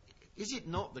 Is it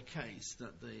not the case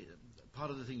that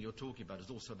part of the thing you're talking about is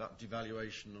also about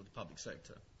devaluation of the public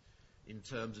sector, in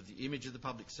terms of the image of the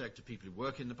public sector, people who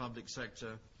work in the public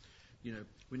sector? You know,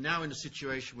 we're now in a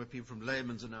situation where people from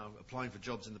layman's are now applying for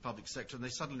jobs in the public sector, and they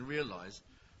suddenly realise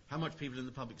how much people in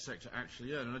the public sector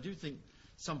actually earn. And I do think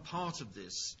some part of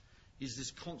this is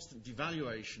this constant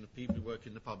devaluation of people who work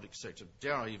in the public sector,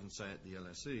 dare I even say at the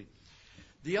LSE.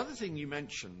 The other thing you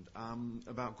mentioned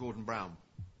about Gordon Brown,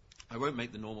 I won't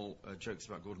make the normal jokes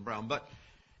about Gordon Brown, but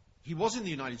he was in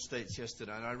the United States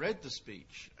yesterday, and I read the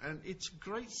speech, and it's a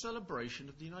great celebration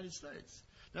of the United States.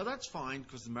 Now, that's fine,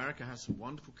 because America has some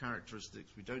wonderful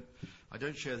characteristics. I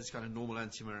don't share this kind of normal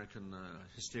anti-American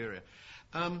hysteria.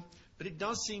 But it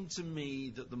does seem to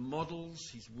me that the models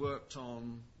he's worked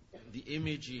on, the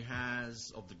image he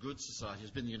has of the good society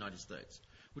has been the United States,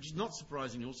 which is not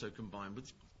surprisingly also combined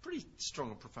with pretty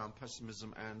strong and profound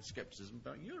pessimism and skepticism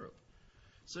about Europe.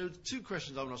 So the two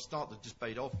questions I want to start the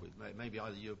debate off with, maybe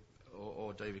either you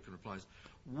or David can reply.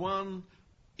 One,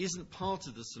 isn't part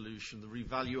of the solution the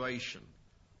revaluation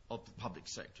of the public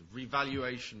sector,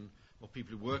 revaluation of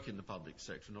people who work in the public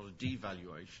sector, not a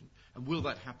devaluation? And will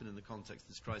that happen in the context of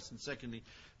this crisis? And secondly,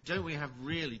 don't we have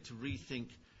really to rethink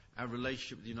our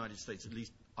relationship with the United States, at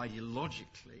least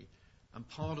ideologically? And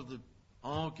part of the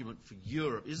argument for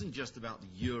Europe isn't just about the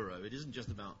euro, it isn't just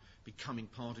about becoming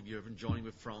part of Europe and joining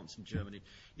with France and Germany,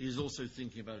 it is also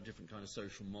thinking about a different kind of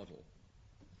social model.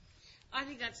 I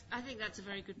think that's a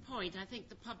very good point. I think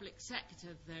the public sector,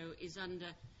 though, is under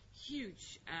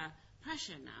huge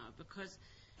pressure now, because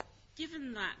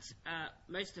given that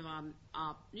most of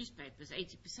our newspapers,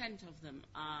 80% of them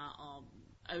are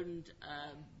owned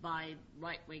by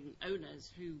right-wing owners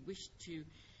who wish to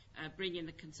bring in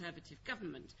the Conservative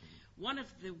government, one of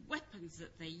the weapons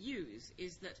that they use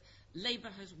is that Labour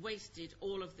has wasted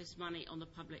all of this money on the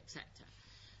public sector.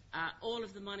 All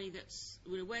of the money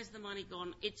where's the money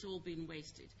gone? It's all been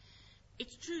wasted.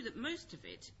 It's true that most of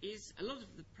it is, a lot of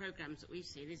the programmes that we've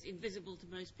seen is invisible to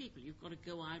most people. You've got to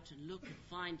go out and look and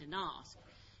find and ask.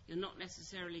 You're not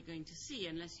necessarily going to see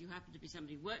unless you happen to be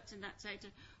somebody who works in that sector,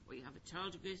 or you have a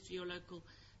child who goes to your local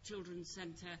children's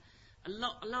centre.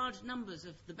 Large numbers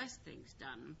of the best things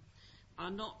done are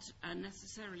not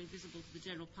necessarily visible to the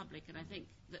general public, and I think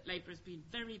that Labour has been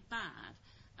very bad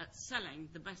at selling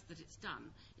the best that it's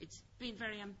done. It's been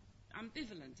very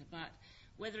ambivalent about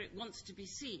whether it wants to be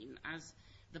seen as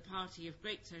the party of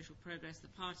great social progress,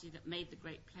 the party that made the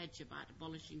great pledge about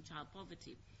abolishing child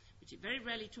poverty, which it very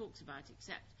rarely talks about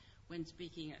except when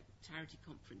speaking at charity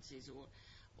conferences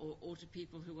or to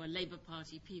people who are Labour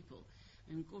Party people.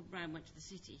 When Gordon Brown went to the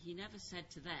city, he never said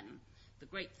to them, the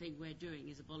great thing we're doing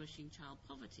is abolishing child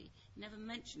poverty. He never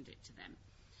mentioned it to them.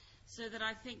 So that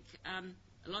I think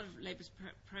a lot of Labour's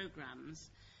programmes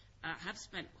have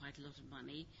spent quite a lot of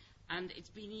money, and it's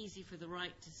been easy for the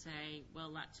right to say,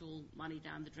 well, that's all money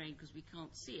down the drain because we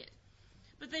can't see it.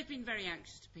 But they've been very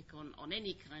anxious to pick on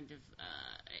any kind of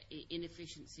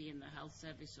inefficiency in the health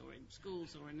service or in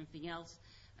schools or anything else,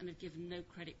 and have given no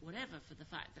credit whatever for the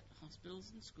fact that hospitals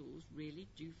and schools really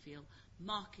do feel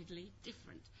markedly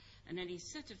different. And any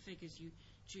set of figures you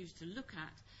choose to look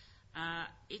at,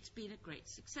 it's been a great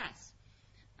success.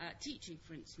 Teaching,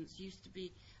 for instance, used to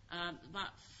be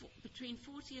about between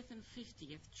 40th and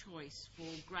 50th choice for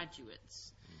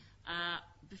graduates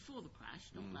before the crash,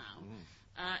 not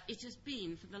now. It has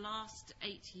been, for the last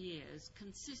 8 years,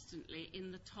 consistently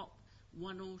in the top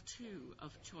 1 or 2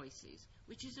 of choices,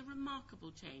 which is a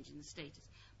remarkable change in the status,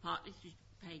 partly through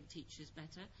paying teachers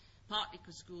better, partly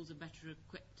because schools are better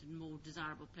equipped and more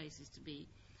desirable places to be,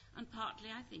 and partly,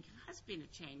 I think, it has been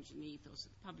a change in the ethos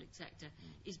that the public sector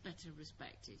is better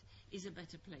respected, is a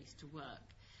better place to work.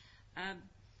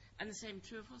 And the same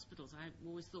true of hospitals. I've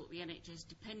always thought the NHS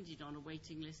depended on a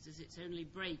waiting list as its only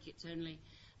break, its only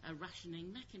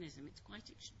rationing mechanism. It's quite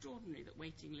extraordinary that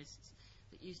waiting lists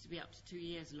that used to be up to 2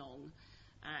 years long,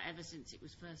 ever since it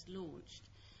was first launched,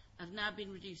 have now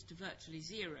been reduced to virtually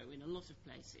zero in a lot of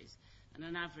places, and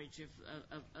an average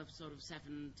of sort of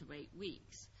 7 to 8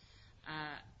 weeks.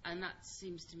 And that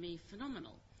seems to me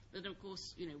phenomenal. But of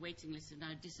course, waiting lists have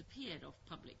now disappeared off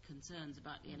public concerns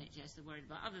about the NHS. They're worried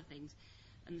about other things.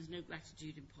 and there's no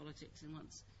gratitude in politics, and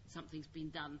once something's been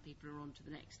done, people are on to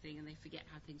the next thing, and they forget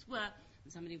how things were,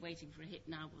 and somebody waiting for a hit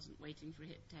now wasn't waiting for a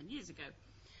hit 10 years ago.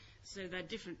 So there are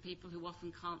different people who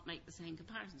often can't make the same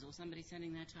comparisons, or somebody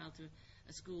sending their child to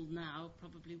a school now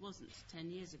probably wasn't 10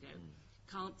 years ago.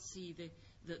 Can't see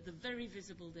the very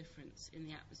visible difference in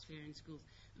the atmosphere in schools.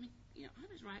 I mean,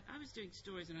 I was doing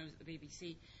stories when I was at the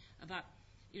BBC about,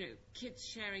 kids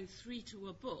sharing 3 to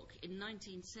a book in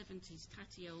 1970s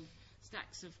tatty old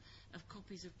stacks of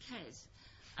copies of Kes.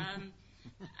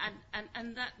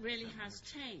 And that really has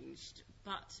changed,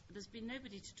 but there's been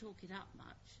nobody to talk it up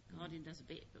much. Guardian does a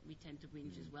bit, but we tend to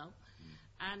whinge as well.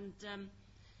 And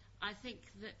I think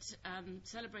that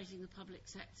celebrating the public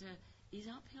sector is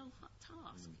an uphill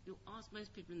task. You ask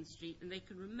most people in the street, and they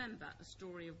can remember a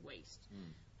story of waste,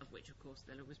 of which, of course,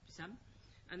 there'll always be some,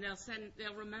 and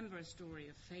they'll remember a story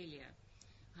of failure.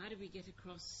 How do we get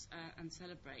across and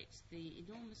celebrate the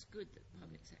enormous good that the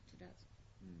public sector does?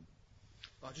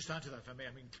 Well, I'll just add to that, if I may.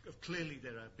 I mean, clearly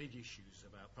there are big issues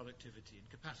about productivity and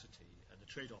capacity and the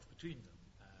trade-off between them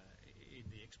in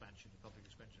the expansion of public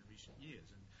expenditure in recent years.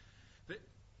 But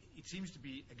it seems to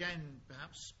be, again,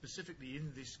 perhaps specifically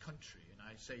in this country, and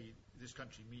I say this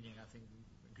country meaning, I think,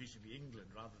 increasingly England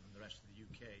rather than the rest of the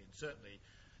UK, and certainly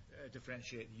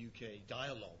differentiate the UK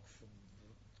dialogue from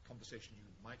the conversation you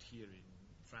might hear in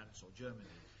France or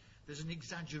Germany. There's an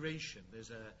exaggeration, there's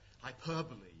a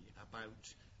hyperbole about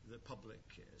the public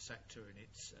sector and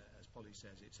its, as Polly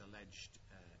says, its alleged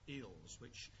ills,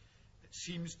 which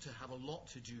seems to have a lot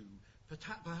to do,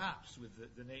 perhaps with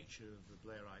the nature of the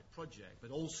Blairite project,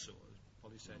 but also, as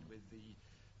Polly said, with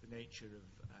the nature of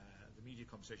the media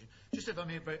conversation. Just if I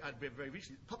may add very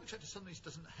recently, the public sector suddenly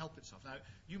doesn't help itself. Now,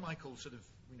 you, Michael, sort of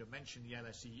mentioned the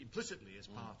LSE implicitly as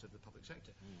part of the public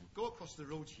sector. Go across the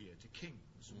road here to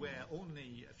King's, where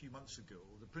only a few months ago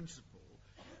the principal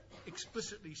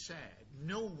explicitly said,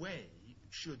 no way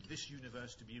should this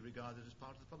university be regarded as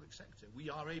part of the public sector. We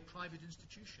are a private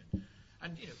institution.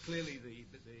 And clearly the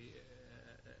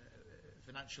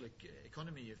financial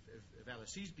economy of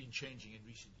LSE has been changing in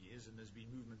recent years, and there's been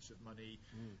movements of money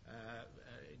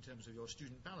in terms of your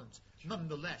student balance.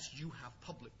 Nonetheless, you have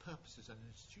public purposes as an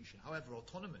institution. However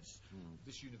autonomous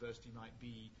this university might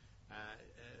be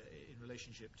in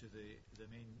relationship to the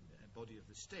main body of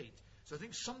the state. So I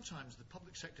think sometimes the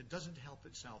public sector doesn't help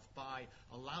itself by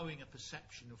allowing a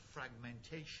perception of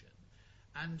fragmentation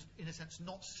and, in a sense,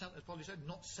 as Polly said,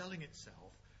 not selling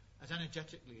itself as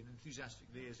energetically and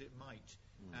enthusiastically as it might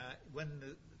when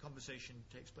the conversation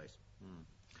takes place.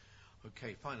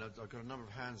 Okay, fine. I've got a number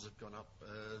of hands that have gone up.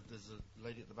 There's a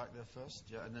lady at the back there first,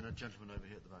 and then a gentleman over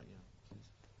here at the back, please.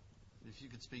 If you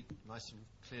could speak nice and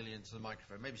clearly into the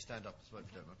microphone. Maybe stand up as well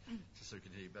if you don't mind, just so we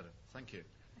can hear you better. Thank you.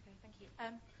 Okay, thank you.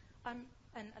 I'm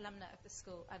an alumna of the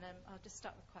school, and I'll just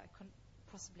start with quite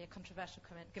possibly a controversial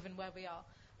comment, given where we are.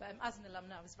 But as an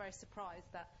alumna, I was very surprised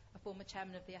that a former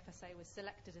chairman of the FSA was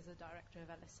selected as a director of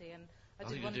LSE. And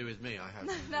Nothing to do with me, I have.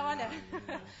 No, I know.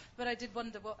 But I did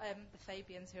wonder what the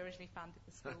Fabians who originally founded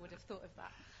the school would have thought of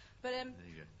that. But there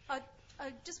you go.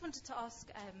 I just wanted to ask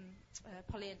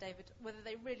Polly and David whether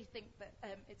they really think that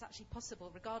it's actually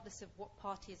possible, regardless of what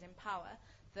party is in power,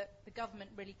 that the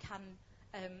government really can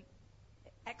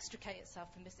extricate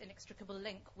itself from this inextricable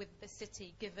link with the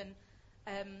city, given...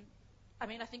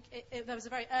 I think there was a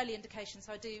very early indication,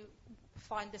 so I do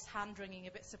find this hand-wringing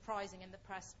a bit surprising in the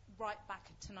press, right back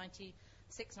to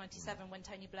 96, 97, when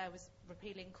Tony Blair was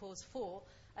repealing Clause 4,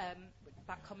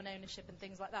 about common ownership and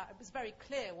things like that. It was very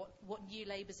clear what New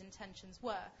Labour's intentions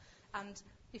were. And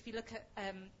if you look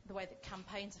at the way that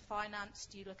campaigns are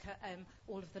financed, you look at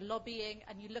all of the lobbying,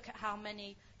 and you look at how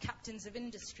many captains of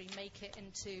industry make it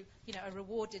into, are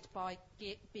rewarded by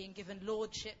being given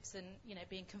lordships and,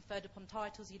 being conferred upon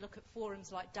titles. You look at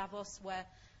forums like Davos, where,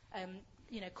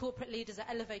 corporate leaders are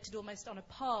elevated almost on a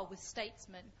par with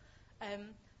statesmen.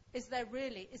 Is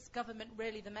government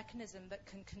really the mechanism that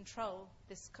can control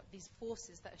these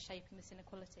forces that are shaping this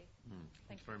inequality?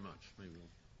 Thanks very much. Maybe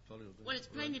Well, it's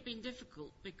plainly been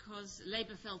difficult because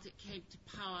Labour felt it came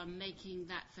to power making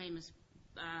that famous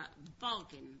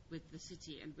bargain with the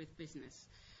city and with business.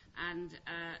 And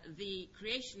the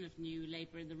creation of New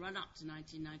Labour in the run-up to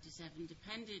 1997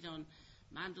 depended on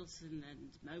Mandelson and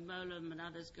Mo Mowlam and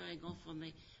others going off on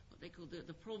what they call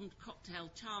the prawned cocktail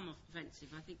charm offensive.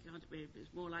 I think it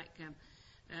was more like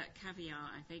caviar,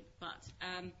 I think. But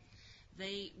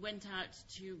they went out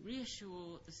to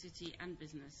reassure the city and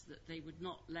business that they would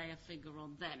not lay a finger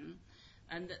on them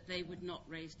and that they would not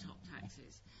raise top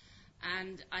taxes.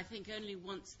 And I think only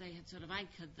once they had sort of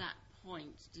anchored that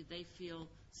point did they feel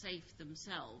safe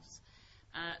themselves.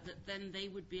 that then they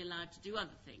would be allowed to do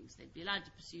other things. They'd be allowed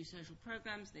to pursue social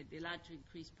programmes, they'd be allowed to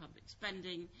increase public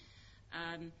spending,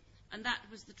 and that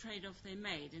was the trade-off they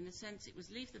made. In a sense, it was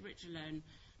leave the rich alone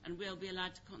and we'll be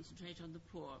allowed to concentrate on the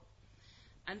poor.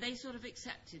 And they sort of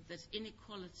accepted that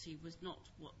inequality was not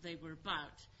what they were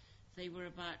about. They were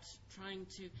about trying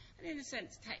to, and in a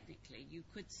sense, technically, you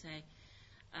could say,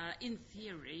 in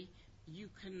theory, you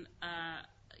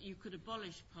could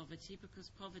abolish poverty, because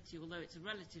poverty, although it's a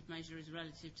relative measure, is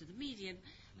relative to the median,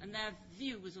 and their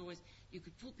view was always you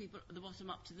could pull people at the bottom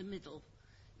up to the middle.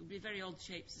 It would be a very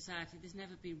odd-shaped society. There's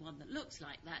never been one that looks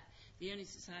like that. The only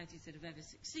societies that have ever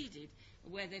succeeded are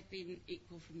where they've been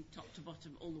equal from top to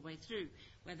bottom all the way through,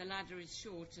 where the ladder is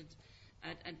short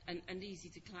and easy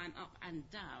to climb up and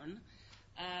down,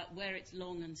 where it's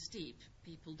long and steep,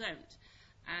 people don't.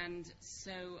 And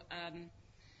so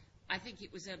I think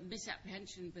it was a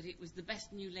misapprehension, but it was the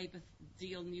best New Labour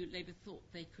deal New Labour thought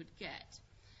they could get.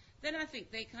 Then I think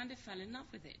they kind of fell in love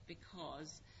with it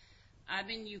because, I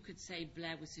mean, you could say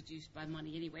Blair was seduced by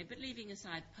money anyway, but leaving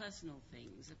aside personal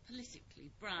things, politically,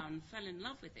 Brown fell in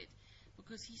love with it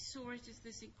because he saw it as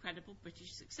this incredible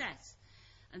British success.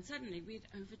 And suddenly we had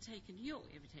overtaken New York.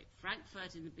 We overtook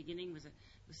Frankfurt in the beginning, was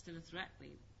still a threat. We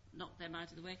knocked them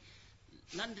out of the way.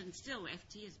 London still,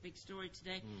 FT is a big story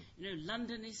today. You know,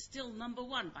 London is still number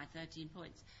one by 13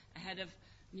 points ahead of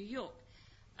New York.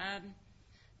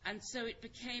 And so it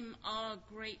became our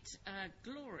great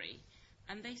glory.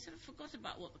 And they sort of forgot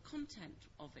about what the content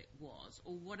of it was,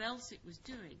 or what else it was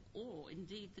doing, or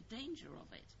indeed the danger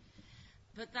of it.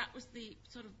 But that was the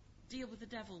sort of deal with the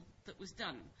devil that was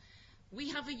done. We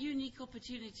have a unique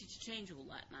opportunity to change all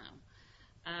that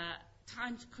now.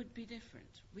 Times could be different.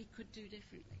 We could do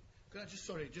differently. Could I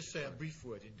just say a brief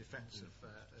word in defence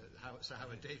of Sir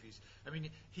Howard Davies? I mean,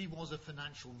 he was a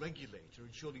financial regulator,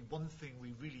 and surely one thing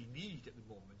we really need at the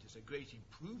moment is a great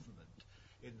improvement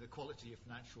in the quality of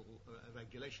financial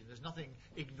regulation. There's nothing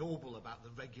ignoble about the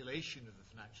regulation of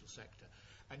the financial sector.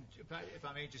 And if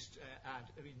I may just add,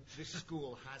 I mean, this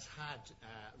school has had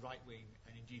right-wing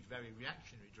and indeed very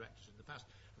reactionary directors in the past.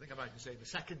 I think I'm right in saying the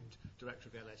second director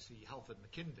of LSE, Halford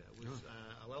Mackinder, was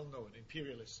a well-known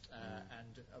imperialist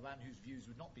and a man whose views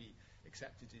would not be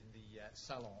accepted in the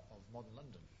salon of modern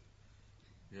London.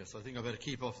 Yes, I think I better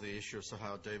keep off the issue of Sir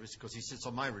Howard Davies because he sits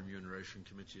on my remuneration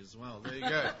committee as well. There you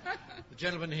go. The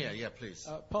gentleman here, yeah, please.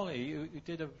 Polly, you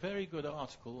did a very good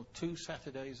article 2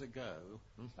 Saturdays ago,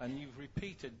 and you've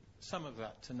repeated some of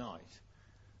that tonight.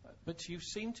 But you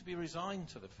seem to be resigned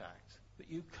to the fact that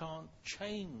you can't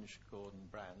change Gordon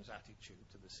Brown's attitude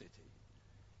to the city.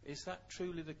 Is that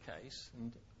truly the case,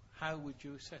 and how would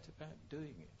you set about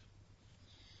doing it?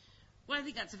 Well, I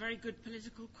think that's a very good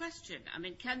political question. I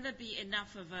mean, can there be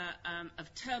enough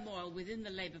of turmoil within the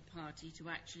Labour Party to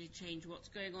actually change what's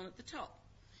going on at the top?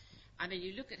 I mean,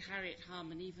 you look at Harriet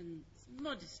Harman even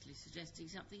modestly suggesting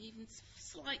something even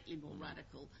slightly more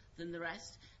radical than the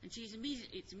rest, and it's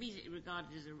immediately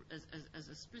regarded as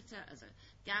a splitter, as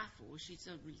a gaffe, or she's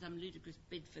some ludicrous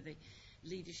bid for the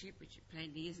leadership, which it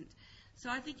plainly isn't. So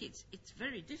I think it's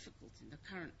very difficult in the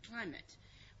current climate,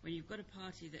 when you've got a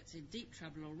party that's in deep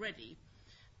trouble already,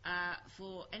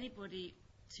 for anybody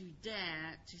to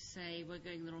dare to say we're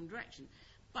going in the wrong direction.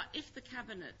 But if the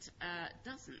Cabinet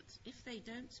if they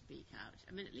don't speak out,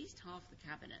 I mean, at least half the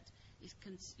Cabinet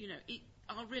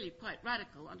are really quite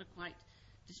radical and are quite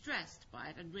distressed by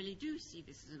it and really do see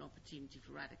this as an opportunity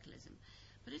for radicalism.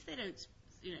 But if they don't,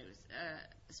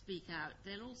 speak out,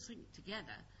 they'll all sink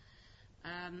together.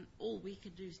 All we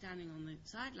can do standing on the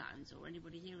sidelines, or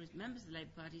anybody here as members of the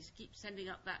Labour Party, is keep sending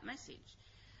up that message.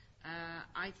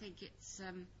 I think it's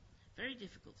very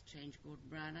difficult to change Gordon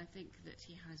Brown. I think that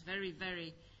he has very,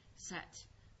 very set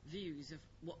views of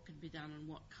what can be done and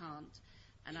what can't.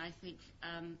 And I think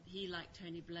he, like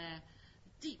Tony Blair,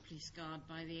 deeply scarred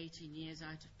by the 18 years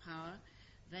out of power.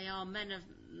 They are men of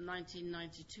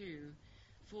 1992,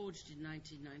 forged in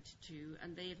 1992,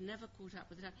 and they have never caught up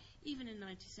with it. Even in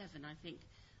 97, I think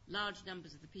large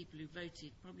numbers of the people who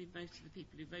voted, probably most of the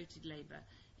people who voted Labour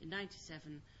in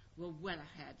 97, were well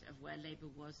ahead of where Labour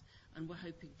was and were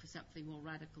hoping for something more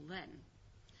radical then.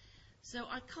 So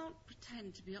I can't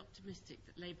pretend to be optimistic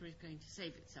that Labour is going to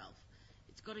save itself.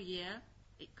 It's got a year.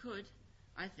 It could,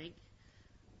 I think.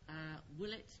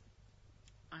 Will it?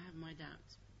 I have my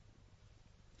doubts.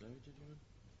 David, did you?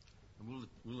 And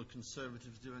will the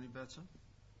Conservatives do any better?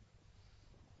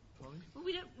 Polly? Well,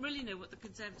 we don't really know what the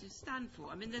Conservatives stand for.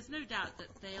 I mean, there's no doubt that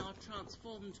they are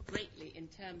transformed greatly in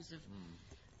terms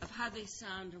of how they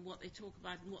sound and what they talk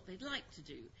about and what they'd like to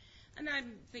do. And I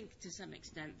think to some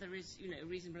extent there is, a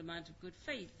reasonable amount of good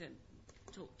faith and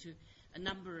talk to a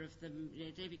number of them,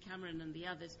 David Cameron and the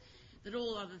others, that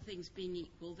all other things being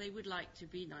equal, they would like to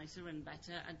be nicer and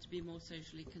better and to be more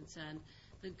socially concerned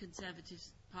than Conservative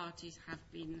parties have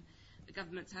been, the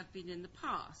governments have been in the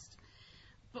past.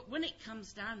 But when it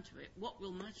comes down to it, what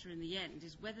will matter in the end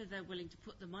is whether they're willing to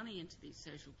put the money into these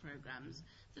social programmes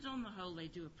that on the whole they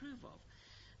do approve of.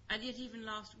 And yet even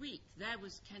last week there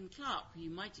was Ken Clarke, who you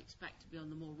might expect to be on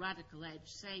the more radical edge,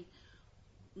 saying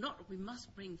not that we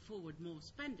must bring forward more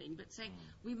spending, but saying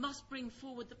we must bring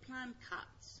forward the planned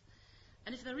cuts.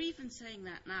 And if they're even saying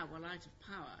that now while out of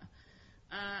power,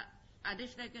 and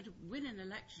if they're going to win an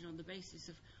election on the basis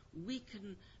of we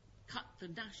can cut the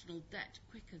national debt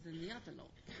quicker than the other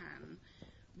lot can,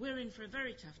 we're in for a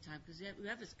very tough time, because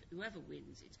whoever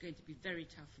wins, it's going to be very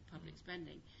tough for public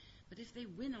spending. But if they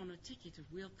win on a ticket of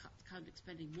we'll cut public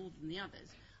spending more than the others,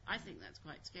 I think that's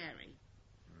quite scary.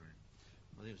 Right.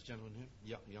 I think there's a gentleman here.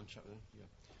 Yeah, young chap there. Yeah.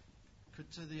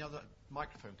 Could the other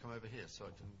microphone come over here, so I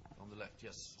can, on the left?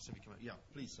 Yes, so we come. Yeah,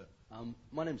 please, sir.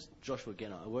 My name's Joshua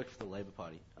Genner. I work for the Labor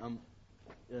Party.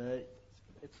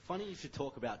 It's funny you should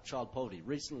talk about child poverty.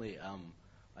 Recently,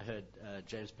 I heard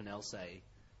James Pennell say,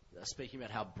 speaking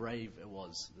about how brave it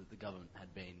was that the government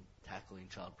had been tackling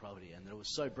child poverty, and that it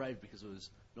was so brave because it was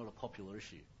not a popular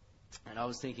issue. And I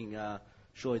was thinking,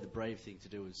 surely the brave thing to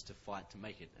do is to fight to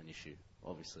make it an issue,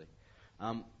 obviously.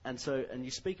 And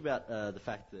you speak about the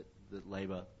fact that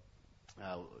Labor,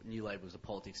 New Labor was a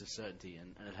politics of certainty,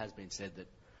 and it has been said that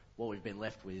what we've been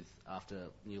left with after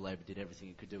New Labor did everything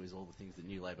it could do is all the things that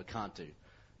New Labor can't do.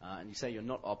 And you say you're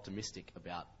not optimistic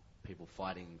about people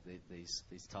fighting these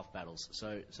tough battles.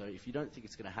 So if you don't think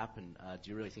it's going to happen, do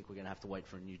you really think we're going to have to wait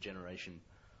for a new generation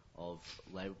of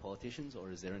Labor politicians,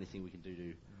 or is there anything we can do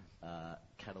to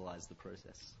catalyse the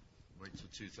process? Wait till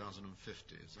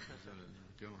 2050. Is that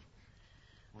go on?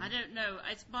 I don't know.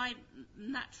 It's my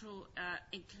natural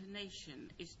inclination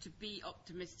is to be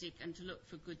optimistic and to look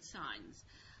for good signs.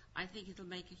 I think it'll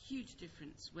make a huge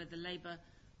difference whether Labour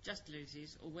just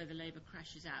loses or whether Labour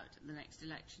crashes out at the next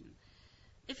election.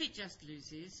 If it just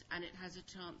loses and it has a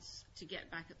chance to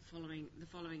get back at the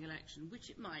following election, which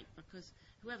it might, because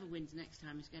whoever wins next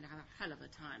time is going to have a hell of a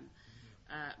time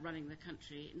running the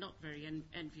country, not very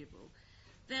enviable.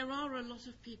 There are a lot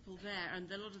of people there, and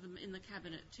a lot of them in the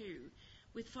cabinet too,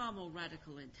 with far more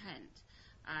radical intent.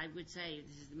 I would say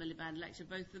this is the Miliband lecture,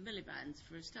 both the Miliband's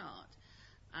for a start,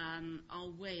 are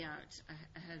way out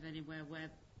ahead of anywhere where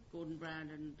Gordon Brown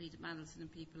and Peter Mandelson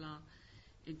and people are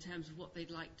in terms of what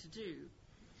they'd like to do.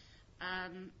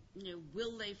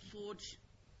 Will they forge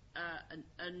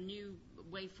a new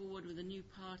way forward with a new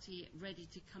party ready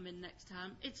to come in next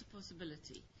time? It's a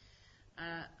possibility.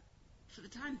 For the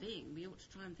time being, we ought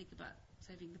to try and think about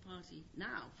saving the party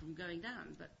now from going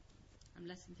down, but I'm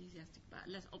less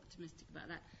optimistic about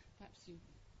that. Perhaps you...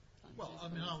 Well, I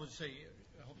mean, I would say,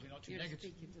 hopefully not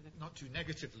too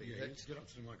negatively. Yeah, get up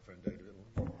to the microphone, David.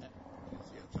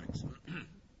 Yeah, thanks.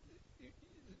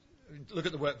 Look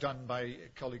at the work done by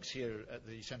colleagues here at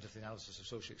the Centre for the Analysis of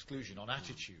Social Exclusion on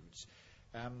attitudes.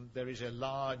 There is a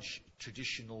large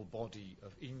traditional body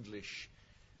of English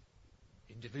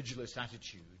individualist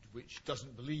attitude which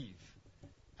doesn't believe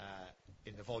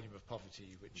in the volume of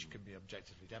poverty which can be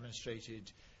objectively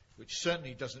demonstrated, which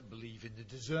certainly doesn't believe in the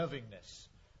deservingness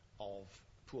of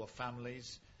poor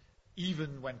families,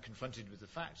 even when confronted with the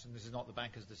facts. And this is not the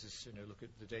bankers, this is, look at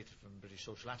the data from British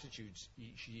social attitudes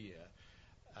each year.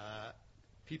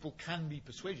 People can be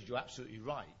persuaded, you're absolutely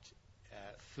right,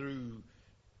 through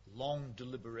long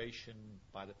deliberation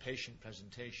by the patient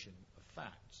presentation of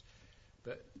facts.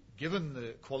 But given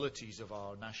the qualities of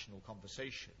our national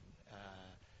conversation,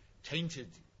 tainted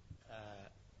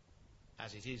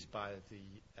as it is by the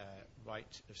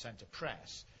right of centre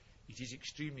press, it is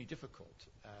extremely difficult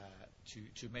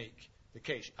to make the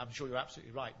case. I'm sure you're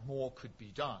absolutely right, more could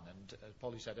be done. And as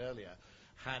Polly said earlier,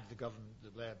 had the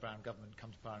Blair-Brown government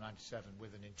come to power in 1997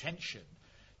 with an intention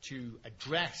to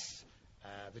address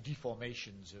the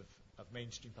deformations of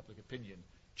mainstream public opinion,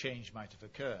 change might have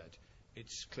occurred.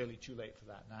 It's clearly too late for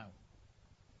that now.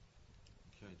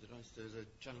 Okay, there's a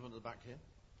gentleman at the back here.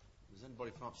 Is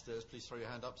anybody from upstairs? Please throw your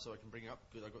hand up so I can bring you up.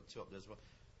 Good, I've got two up there as well.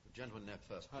 The gentleman there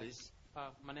first, please. Hi.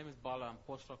 My name is Bala. I'm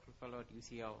postdoctoral fellow at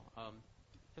UCL.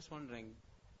 Just wondering,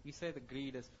 you say the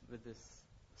greed is with this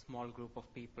small group of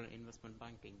people in investment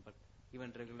banking, but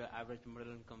even regular average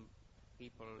middle income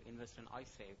people invest in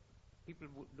iSave. People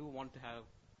do want to have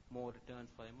more returns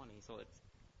for their money, so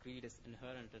greed is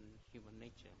inherent in human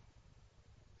nature.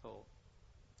 So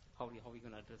how are we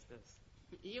going to address this?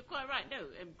 You're quite right. No,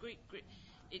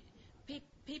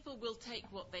 people will take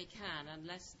what they can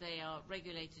unless they are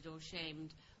regulated or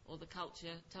shamed or the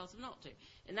culture tells them not to.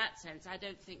 In that sense, I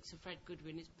don't think Sir Fred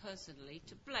Goodwin is personally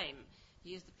to blame.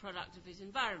 He is the product of his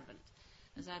environment.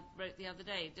 As I wrote the other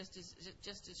day,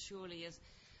 just as surely as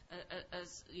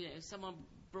someone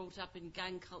brought up in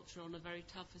gang culture on a very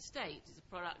tough estate is a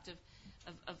product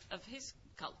of his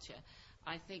culture.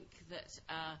 I think that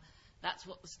that's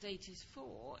what the state is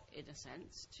for, in a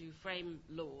sense, to frame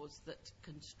laws that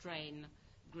constrain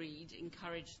greed,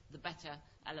 encourage the better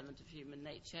element of human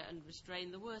nature, and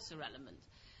restrain the worser element.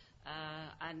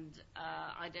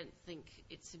 I don't think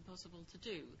it's impossible to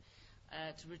do,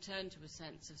 to return to a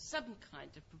sense of some kind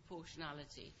of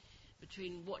proportionality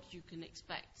between what you can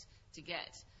expect to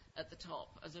get at the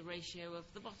top as a ratio of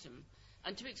the bottom,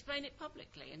 and to explain it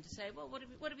publicly and to say, well, what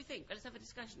do we think? Let's have a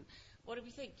discussion. What do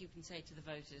we think you can say to the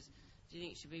voters? Do you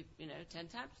think it should be, 10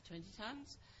 times, 20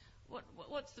 times?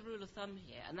 What's the rule of thumb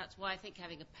here? And that's why I think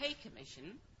having a pay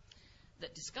commission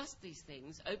that discussed these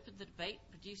things, opened the debate,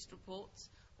 produced reports,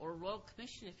 or a royal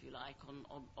commission, if you like,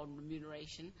 on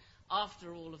remuneration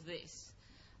after all of this,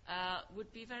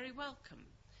 would be very welcome.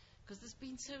 Because there's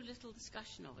been so little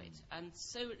discussion of it. And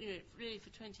so, really for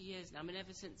 20 years now,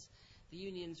 ever since the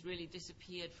unions really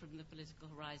disappeared from the political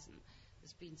horizon,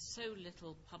 there's been so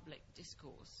little public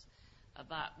discourse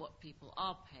about what people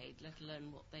are paid, let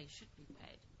alone what they should be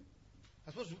paid.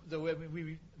 I suppose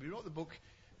we wrote the book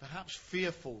perhaps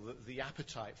fearful that the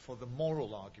appetite for the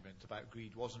moral argument about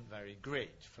greed wasn't very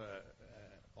great for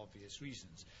obvious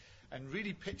reasons, and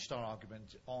really pitched our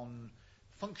argument on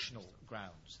functional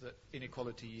grounds, that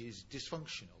inequality is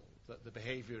dysfunctional, that the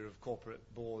behaviour of corporate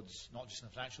boards, not just in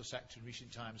the financial sector in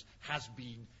recent times, has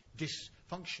been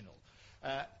dysfunctional.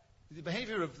 The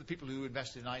behaviour of the people who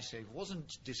invested in iSave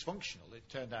wasn't dysfunctional. It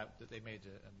turned out that they made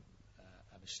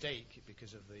a mistake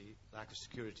because of the lack of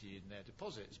security in their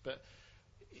deposits. But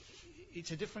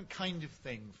it's a different kind of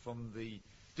thing from the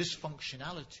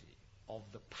dysfunctionality of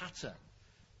the pattern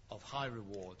of high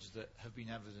rewards that have been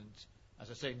evident, as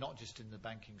I say, not just in the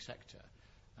banking sector.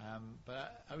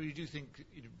 But I really do think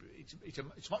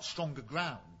it's much stronger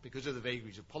ground, because of the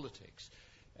vagaries of politics,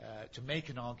 to make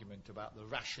an argument about the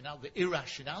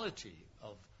irrationality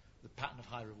of the pattern of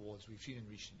high rewards we've seen in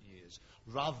recent years,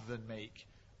 rather than make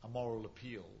a moral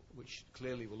appeal, which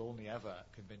clearly will only ever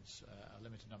convince a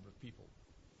limited number of people.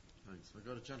 Thanks. We've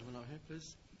got a gentleman out here,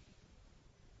 please.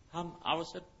 I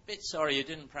was a bit sorry you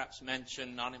didn't perhaps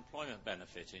mention unemployment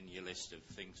benefit in your list of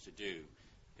things to do,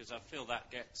 because I feel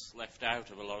that gets left out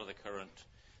of a lot of the current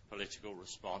political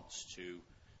response to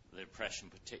the Depression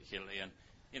particularly. And,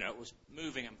 it was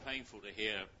moving and painful to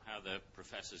hear how the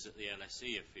professors at the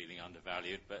LSE are feeling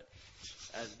undervalued. But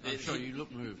I'm sure you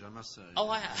look moved, I must say. Oh,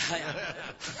 I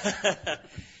am.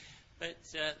 But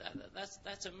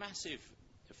that's a massive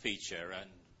feature, and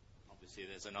obviously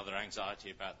there's another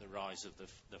anxiety about the rise of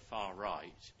the far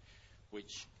right,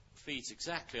 which feeds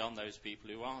exactly on those people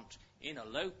who aren't in a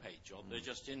low-paid job, they're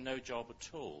just in no job at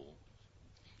all.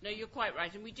 No, you're quite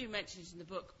right, and we do mention it in the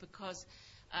book because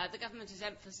the government has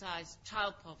emphasised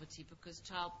child poverty, because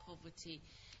child poverty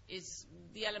is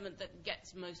the element that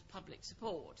gets most public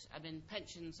support.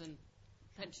 Pensions and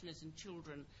pensioners and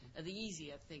children are the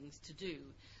easier things to do,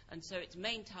 and so its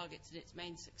main targets and its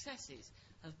main successes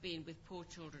have been with poor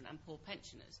children and poor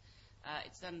pensioners.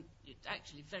 It's done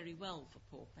actually very well for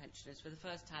poor pensioners. For the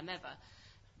first time ever,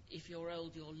 if you're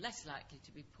old, you're less likely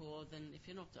to be poor than if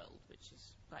you're not old, which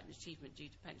is quite an achievement due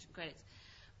to pension credits.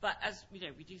 But as we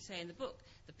do say in the book,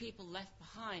 the people left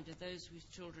behind are those whose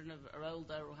children are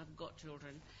older or haven't got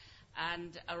children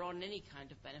and are on any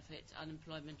kind of benefit,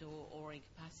 unemployment or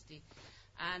incapacity.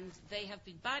 And they have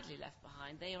been badly left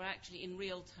behind. They are actually in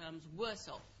real terms worse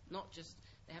off, not just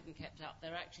they haven't kept up,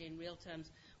 they're actually in real terms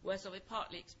worse off. It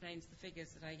partly explains the figures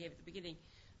that I gave at the beginning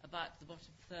about the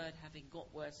bottom third having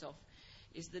got worse off,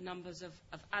 is the numbers of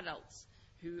adults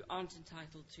who aren't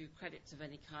entitled to credits of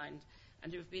any kind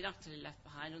and who have been utterly left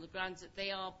behind on the grounds that they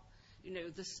are,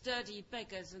 the sturdy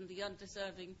beggars and the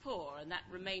undeserving poor, and that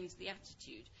remains the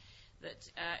attitude.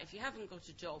 That if you haven't got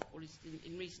a job, or at least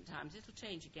in recent times, it'll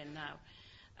change again now,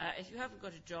 if you haven't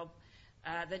got a job,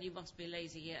 then you must be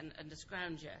lazy and a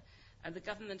scrounger. And the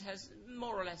government has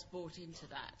more or less bought into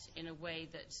that in a way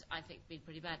that I think has been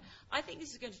pretty bad. I think this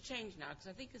is going to change now, because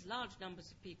I think as large numbers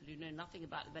of people who know nothing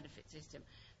about the benefit system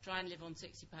try and live on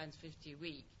 £60.50 a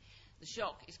week, the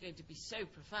shock is going to be so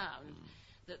profound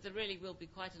that there really will be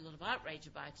quite a lot of outrage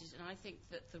about it, and I think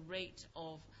that the rate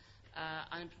of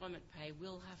unemployment pay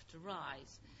will have to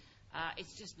rise.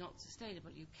 It's just not sustainable.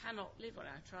 You cannot live on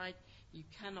it. I tried. You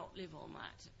cannot live on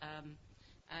that.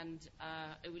 and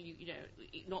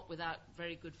not without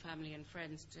very good family and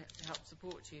friends to help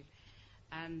support you.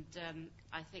 And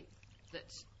I think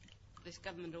that this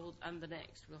government and the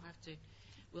next will have to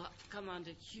come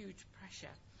under huge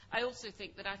pressure. I also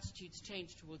think that attitudes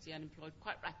change towards the unemployed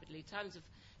quite rapidly. Times of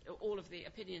all of the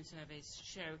opinion surveys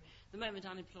show the moment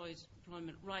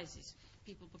unemployment rises,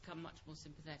 people become much more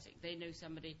sympathetic. They know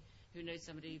somebody who knows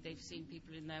somebody, they've seen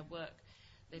people in their work,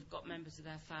 they've got members of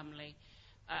their family,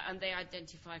 and they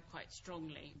identify quite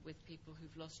strongly with people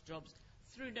who've lost jobs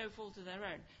through no fault of their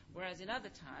own, whereas in other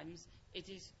times it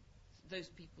is those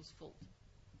people's fault.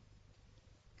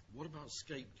 What about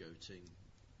scapegoating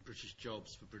British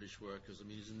jobs for British workers? I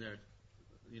mean, isn't there,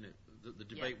 the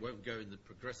debate won't go in the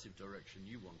progressive direction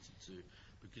you want it to,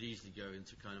 but could easily go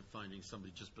into kind of finding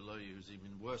somebody just below you who's even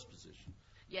in a worse position.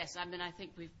 Yes, I mean, I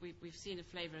think we've seen a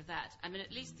flavour of that. I mean,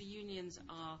 at least the unions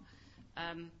are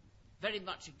very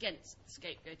much against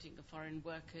scapegoating of foreign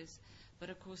workers, but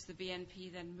of course the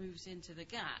BNP then moves into the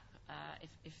gap.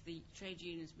 If the trade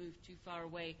unions move too far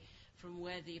away from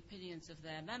where the opinions of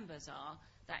their members are,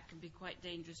 that can be quite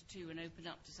dangerous too and open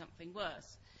up to something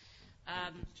worse.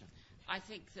 I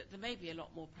think that there may be a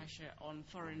lot more pressure on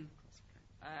foreign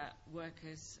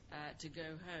workers to go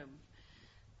home,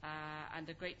 and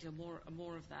a great deal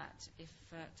more of that if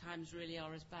times really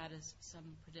are as bad as some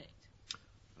predict.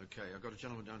 Okay, I've got a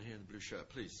gentleman down here in the blue shirt,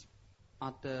 please.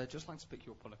 I'd just like to pick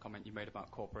you up on a comment you made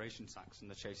about corporation tax and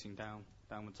the chasing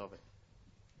downwards of it.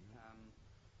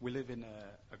 We live in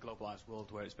a globalised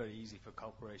world where it's very easy for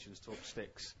corporations to up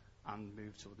sticks and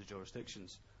move to other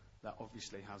jurisdictions. That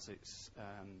obviously has its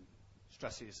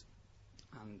stresses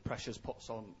and pressures put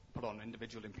on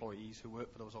individual employees who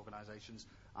work for those organisations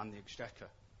and the exchequer.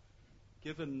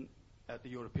 Given at the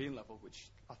European level, which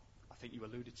I think you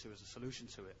alluded to as a solution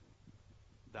to it,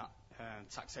 that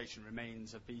taxation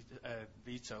remains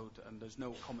vetoed and there's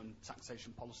no common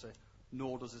taxation policy,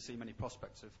 nor does there seem any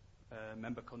prospect of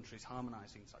member countries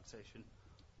harmonising taxation.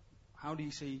 How do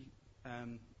you see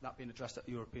that being addressed at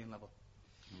the European level?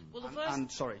 Well,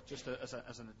 just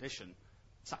as an addition,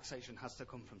 taxation has to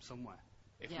come from somewhere.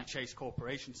 If we chase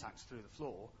corporation tax through the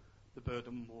floor, the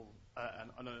burden will,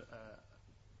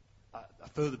 a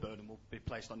further burden will be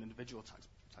placed on individual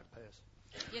taxpayers.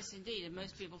 Yes, indeed, and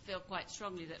most people feel quite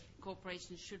strongly that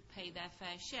corporations should pay their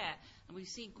fair share, and we've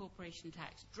seen corporation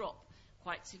tax drop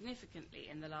quite significantly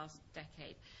in the last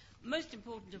decade. Most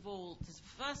important of all,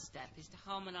 the first step is to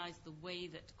harmonise the way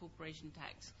that corporation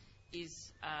tax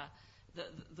is,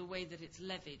 the way that it's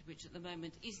levied, which at the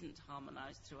moment isn't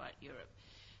harmonised throughout Europe.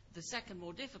 The second,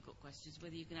 more difficult question is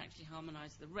whether you can actually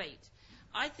harmonise the rate.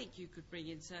 I think you could bring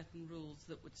in certain rules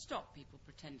that would stop people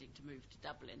pretending to move to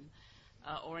Dublin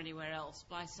or anywhere else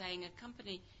by saying a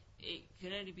company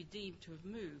can only be deemed to have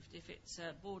moved if its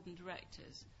board and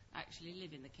directors actually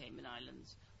live in the Cayman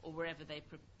Islands or wherever they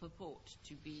purport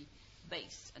to be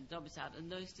based and domiciled,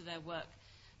 and those to their work.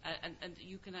 And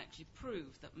you can actually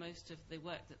prove that most of the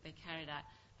work that they carried out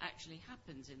actually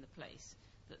happens in the place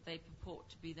that they purport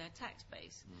to be their tax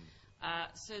base.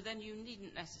 So then you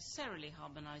needn't necessarily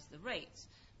harmonise the rates,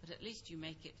 but at least you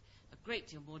make it a great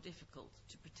deal more difficult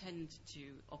to pretend to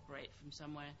operate from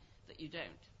somewhere that you don't.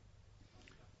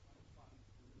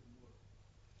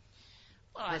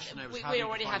 Well, we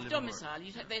already have domicile.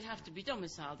 They'd have to be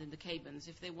domiciled in the Caymans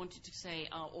if they wanted to say,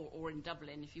 or in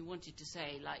Dublin, if you wanted to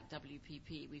say, like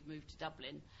WPP, we've moved to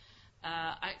Dublin.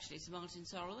 Actually, Sir Martin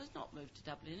Sorrell has not moved to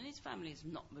Dublin, and his family has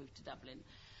not moved to Dublin.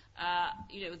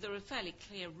 There are fairly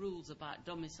clear rules about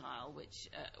domicile which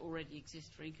already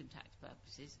exist for income tax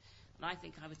purposes, and I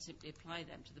think I would simply apply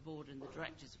them to the board and the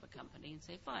directors of a company and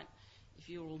say, fine, if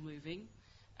you're all moving,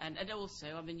 and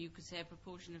also, I mean, you could say a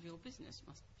proportion of your business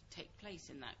must take place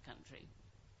in that country.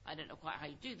 I don't know quite how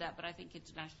you do that, but I think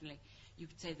internationally you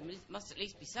could say there must at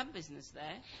least be some business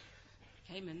there,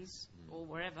 Caymans or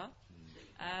wherever,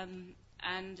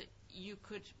 and you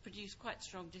could produce quite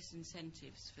strong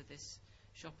disincentives for this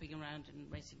shopping around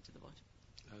and racing to the bottom.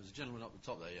 There's a gentleman up the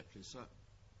top there, please, sir.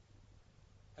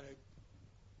 Hello.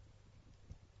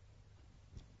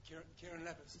 Kieran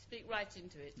Levis. Speak right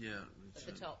into it. Yeah. At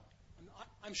the top.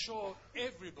 I'm sure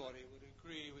everybody would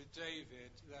agree with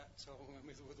David that,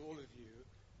 with all of you,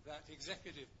 that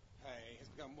executive pay has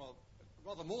become, well,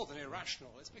 rather more than irrational.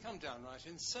 It's become downright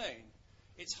insane.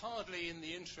 It's hardly in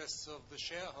the interests of the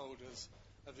shareholders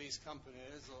of these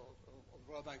companies, or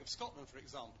the Royal Bank of Scotland, for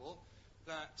example,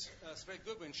 that Sir Greg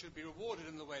Goodwin should be rewarded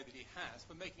in the way that he has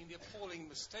for making the appalling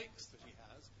mistakes that he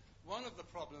has. One of the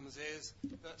problems is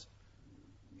that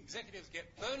executives get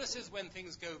bonuses when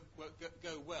things go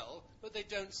well, but they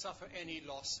don't suffer any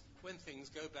loss when things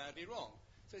go badly wrong.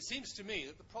 So it seems to me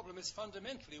that the problem is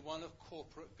fundamentally one of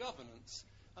corporate governance.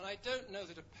 And I don't know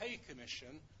that a pay commission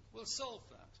will solve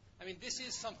that. I mean, this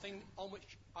is something on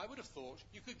which I would have thought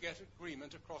you could get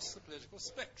agreement across the political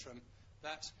spectrum,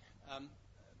 that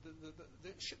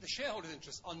the shareholders'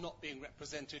 interests are not being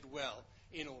represented well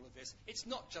in all of this. It's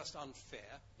not just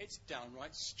unfair, it's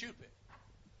downright stupid.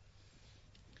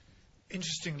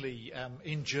 Interestingly,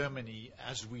 in Germany,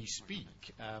 as we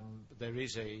speak, there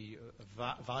is a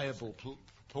viable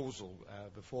proposal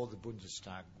before the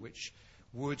Bundestag which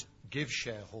would give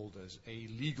shareholders a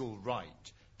legal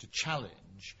right to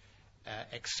challenge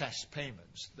excess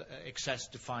payments, excess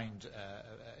defined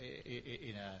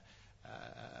in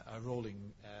a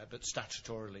rolling but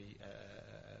statutorily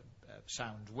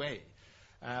sound way.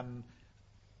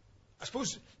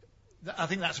 I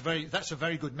think that's a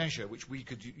very good measure which we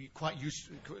could quite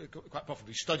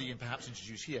profitably study and perhaps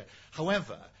introduce here.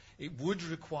 However, it would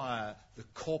require the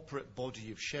corporate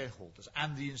body of shareholders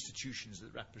and the institutions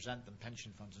that represent them,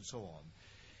 pension funds and so on,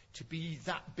 to be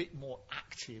that bit more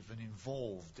active and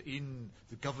involved in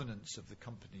the governance of the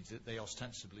companies that they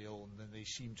ostensibly own than they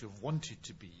seem to have wanted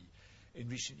to be in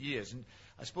recent years. And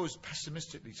I suppose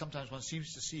pessimistically, sometimes one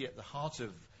seems to see at the heart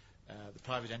of the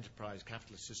private enterprise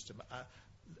capitalist system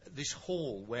this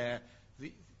hole where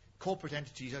the corporate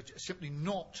entities are simply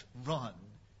not run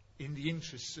in the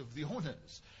interests of the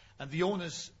owners. And the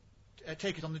owners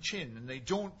take it on the chin and they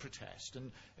don't protest.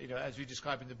 And, as we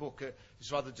describe in the book,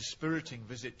 this rather dispiriting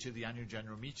visit to the annual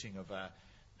general meeting of a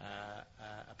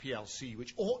PLC,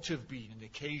 which ought to have been an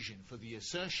occasion for the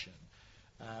assertion,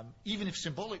 even if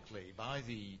symbolically, by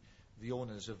the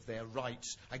owners of their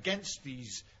rights against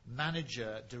these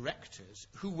manager directors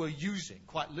who were using,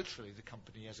 quite literally, the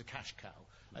company as a cash cow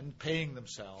and paying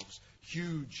themselves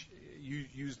huge,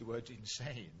 use the word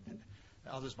insane,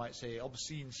 others might say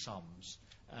obscene sums,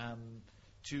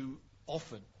 to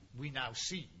often, we now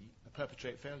see,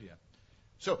 perpetrate failure.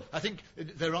 So I think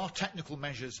there are technical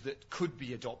measures that could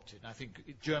be adopted. I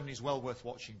think Germany is well worth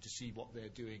watching to see what they're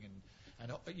doing.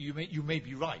 And you may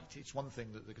be right. It's one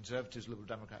thing that the Conservatives, Liberal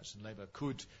Democrats and Labour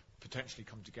could potentially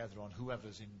come together on,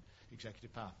 whoever's in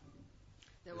executive power.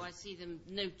 Though I see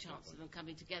no chance of them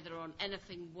coming together on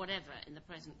anything, whatever, in the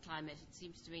present climate. It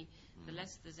seems to me the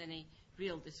less there's any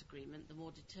real disagreement, the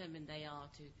more determined they are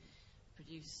to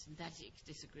produce synthetic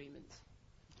disagreements.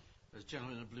 There's a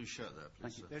gentleman in a blue shirt there,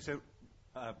 please. Thank you. There's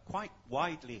a quite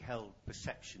widely held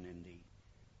perception in the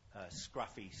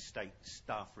scruffy state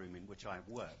staff room in which I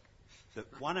work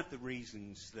that one of the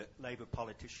reasons that Labour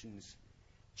politicians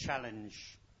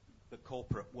challenge the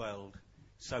corporate world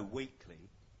so weakly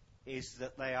is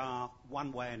that they are,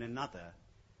 one way and another,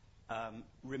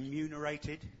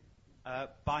 remunerated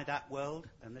by that world,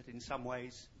 and that in some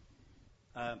ways,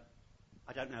 I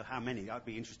don't know how many, I'd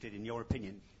be interested in your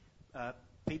opinion,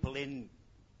 people in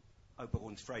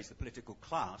Oberhorn's phrase, the political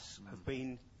class, have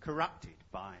been corrupted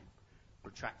by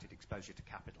protracted exposure to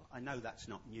capital. I know that's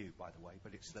not new, by the way,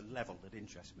 but it's the level that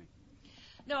interests me.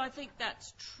 No, I think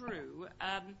that's true.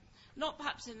 Not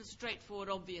perhaps in the straightforward,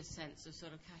 obvious sense of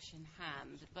sort of cash in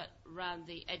hand, but around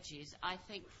the edges. I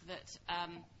think that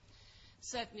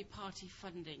certainly party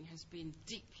funding has been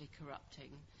deeply corrupting.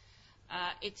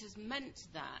 It has meant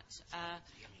that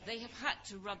they have had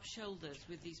to rub shoulders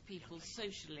with these people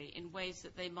socially in ways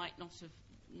that they might not have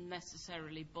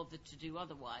necessarily bothered to do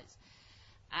otherwise.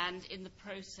 And in the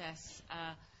process,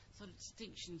 sort of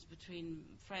distinctions between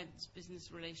friends,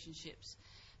 business relationships,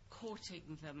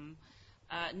 courting them,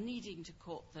 needing to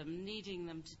court them, needing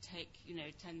them to take,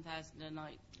 10,000 a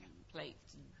night plate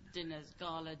dinners,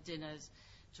 gala dinners,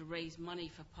 to raise money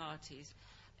for parties.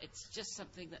 It's just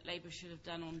something that Labour should have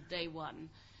done on day one.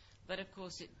 But, of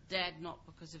course, it dared not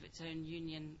because of its own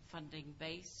union funding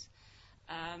base,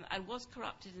 and was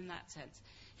corrupted in that sense.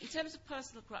 In terms of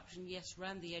personal corruption, yes,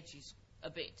 round the edges a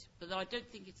bit, but I don't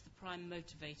think it's the prime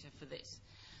motivator for this.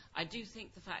 I do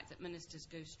think the fact that ministers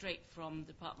go straight from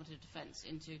the Department of Defence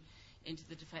into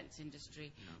the defence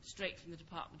industry, straight from the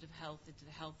Department of Health into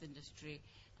the health industry,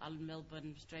 Alan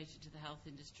Milburn straight into the health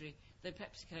industry, though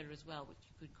Pepsi-Cola as well, which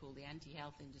you could call the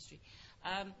anti-health industry.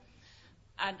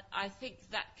 And I think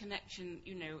that connection,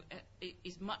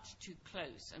 is much too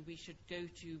close, and we should go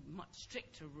to much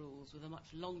stricter rules with a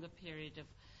much longer period of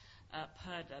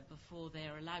purdah before they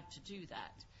are allowed to do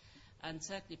that. And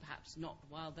certainly perhaps not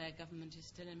while their government is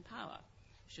still in power,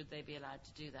 should they be allowed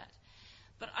to do that.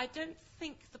 But I don't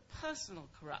think the personal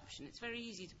corruption, it's very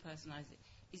easy to personalise it,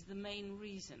 is the main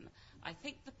reason. I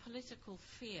think the political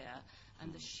fear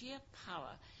and the sheer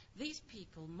power, these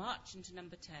people march into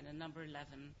number 10 and number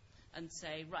 11 and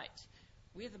say, right,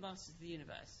 we're the masters of the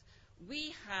universe.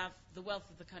 We have the wealth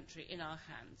of the country in our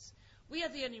hands. We are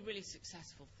the only really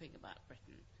successful thing about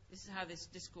Britain. This is how this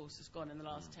discourse has gone in the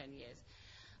last 10 years.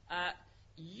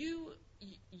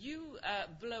 You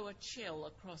blow a chill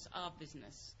across our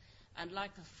business, and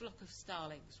like a flock of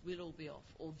starlings, we'll all be off,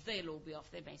 or they'll all be off.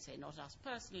 They may say not us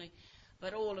personally,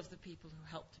 but all of the people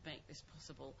who helped to make this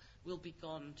possible will be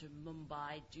gone to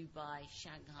Mumbai, Dubai,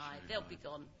 Shanghai. They'll be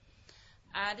gone.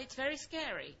 And it's very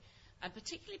scary. And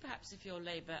particularly perhaps if you're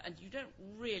Labour and you don't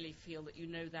really feel that you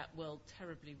know that world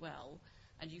terribly well,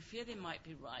 and you fear they might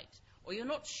be right, or you're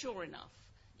not sure enough,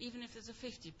 even if there's a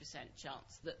 50%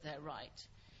 chance that they're right,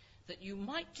 that you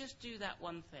might just do that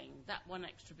one thing, that one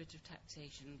extra bit of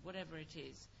taxation, whatever it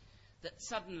is, that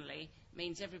suddenly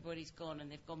means everybody's gone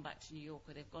and they've gone back to New York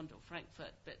or they've gone to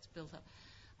Frankfurt, but it's built up.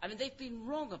 I mean, they've been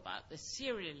wrong about this,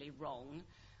 serially wrong,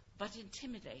 but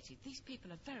intimidated. These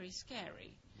people are very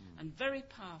scary and very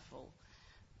powerful.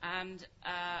 And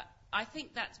I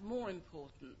think that's more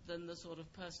important than the sort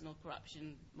of personal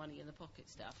corruption, money in the pocket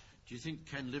stuff. Do you think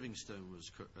Ken Livingstone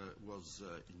was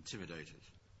intimidated?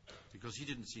 Because he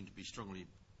didn't seem to be strongly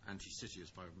anti-city,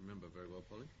 if I remember very well,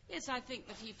 Polly. Yes, I think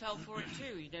that he fell for it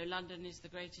too. You know, London is the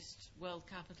greatest world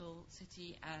capital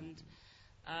city, and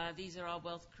these are our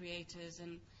wealth creators.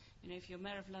 And, you know, if you're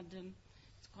mayor of London,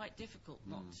 it's quite difficult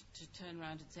not to turn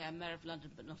around and say, I'm mayor of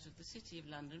London, but not of the city of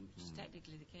London, which is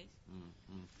technically the case.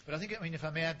 But I think, I mean, if I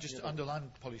may add, just to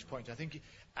underline Polly's point, I think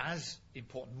as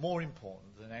important, more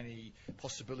important than any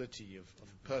possibility of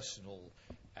personal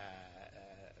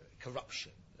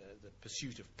corruption, the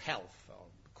pursuit of pelf or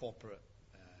corporate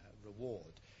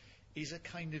reward, is a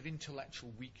kind of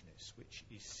intellectual weakness which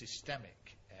is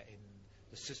systemic in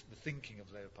the thinking of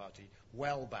the Labour Party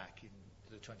well back in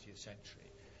the 20th century.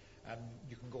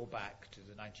 You can go back to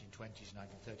the 1920s,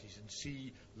 1930s and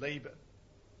see Labour.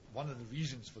 One of the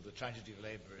reasons for the tragedy of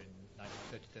Labour in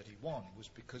 1930-31 was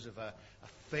because of a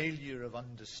failure of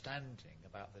understanding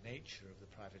about the nature of the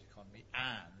private economy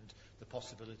and the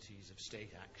possibilities of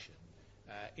state action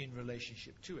in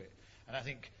relationship to it. And I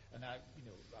think,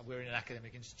 we're in an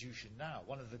academic institution now.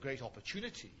 One of the great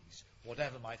opportunities,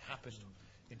 whatever might happen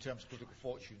in terms of political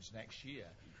fortunes next year,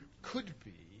 could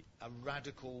be a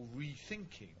radical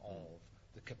rethinking of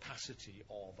the capacity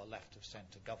of a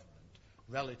left-of-centre government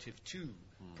relative to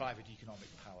private economic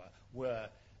power, were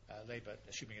Labour,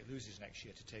 assuming it loses next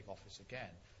year, to take office again.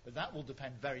 But that will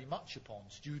depend very much upon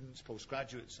students,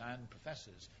 postgraduates and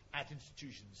professors at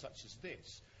institutions such as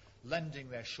this lending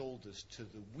their shoulders to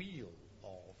the wheel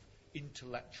of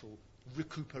intellectual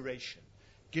recuperation,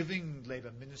 giving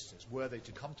Labour ministers, were they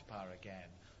to come to power again,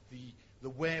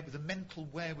 the mental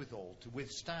wherewithal to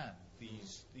withstand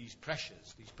these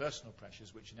pressures, these personal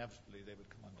pressures, which inevitably they would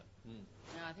come under.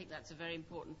 No, I think that's a very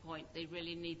important point. They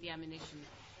really need the ammunition.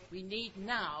 We need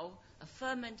now a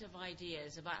ferment of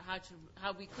ideas about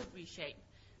how we could reshape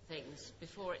things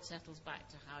before it settles back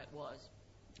to how it was.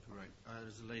 Right.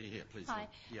 There's a lady here, please. Hi.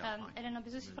 Hi. Elena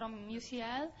Bezusi from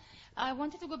UCL. I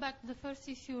wanted to go back to the first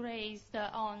issue raised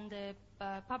on the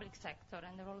public sector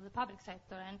and the role of the public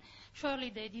sector. And surely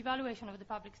the devaluation of the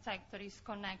public sector is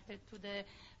connected to the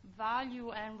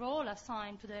value and role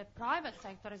assigned to the private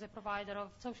sector as a provider of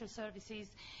social services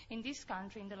in this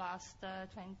country in the last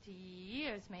 20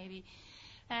 years, maybe.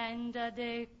 And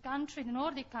the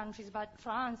Nordic countries, but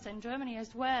France and Germany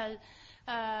as well,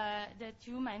 that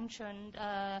you mentioned,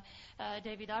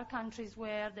 David, are countries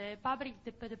where the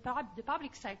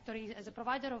public sector is, as a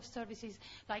provider of services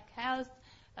like health,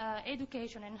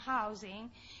 education and housing,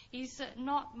 is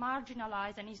not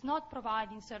marginalized and is not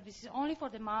providing services only for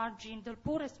the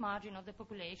poorest margin of the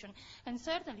population. And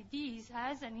certainly this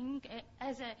has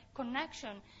a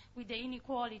connection with the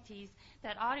inequalities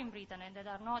that are in Britain and that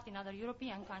are not in other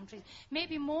European countries,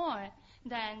 maybe more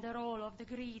than the role of the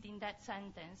greed in that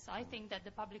sentence. I think that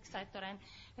the public sector, and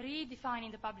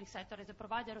redefining the public sector as a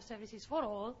provider of services for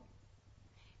all,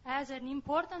 has an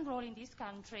important role in this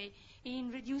country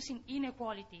in reducing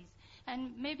inequalities.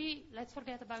 And maybe let's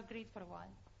forget about greed for a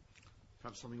while.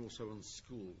 Perhaps something also on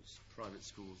schools, private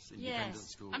schools, independent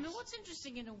schools. I mean, what's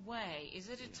interesting in a way is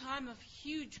at a time of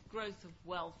huge growth of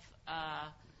wealth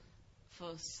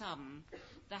for some,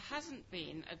 there hasn't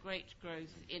been a great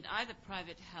growth in either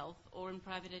private health or in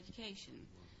private education.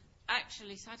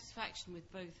 Actually, satisfaction with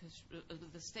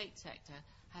both the state sector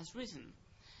has risen.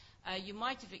 You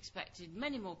might have expected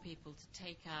many more people to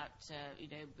take out,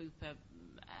 Bupa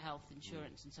health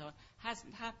insurance and so on.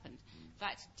 Hasn't happened. In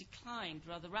fact, it declined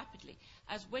rather rapidly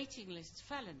as waiting lists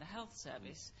fell in the health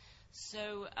service.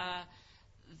 So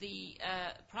the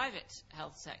private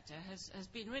health sector has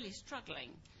been really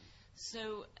struggling.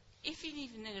 So if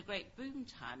even in a great boom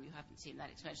time you haven't seen that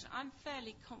expansion, I'm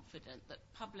fairly confident that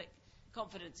public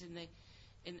confidence in the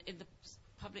in the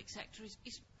public sector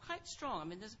is quite strong. I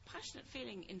mean, there's a passionate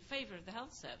feeling in favour of the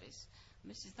health service.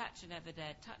 Mrs. Thatcher never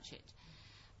dared touch it.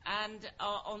 And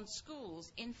on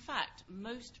schools, in fact,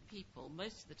 most people,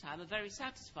 most of the time, are very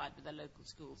satisfied with their local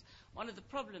schools. One of the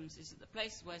problems is that the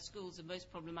places where schools are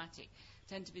most problematic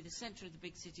tend to be the centre of the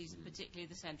big cities, and particularly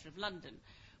the centre of London,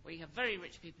 where you have very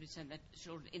rich people who send their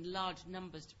children in large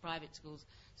numbers to private schools,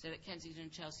 so that Kensington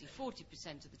and Chelsea,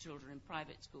 40% of the children in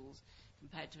private schools,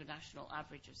 compared to a national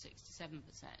average of 6 to 7%,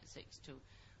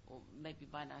 or maybe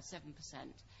by now 7%.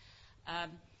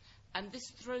 And this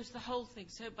throws the whole thing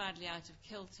so badly out of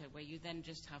kilter, where you then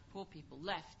just have poor people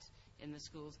left in the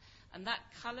schools. And that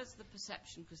colours the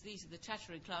perception, because these are the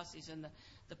chattering classes and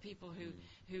the people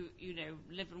who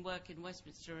live and work in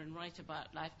Westminster and write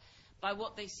about life, by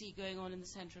what they see going on in the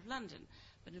centre of London.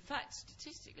 But in fact,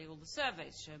 statistically, all the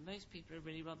surveys show most people are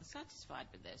really rather satisfied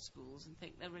with their schools and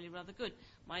think they're really rather good.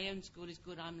 My own school is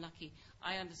good, I'm lucky.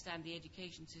 I understand the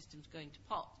education system's going to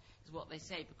pot, is what they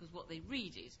say, because what they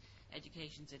read is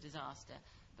education's a disaster.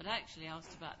 But actually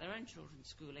asked about their own children's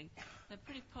schooling, they're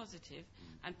pretty positive,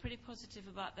 and pretty positive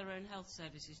about their own health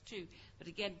services too. But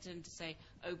again, tend to say,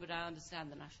 oh, but I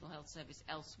understand the National Health Service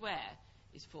elsewhere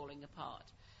is falling apart.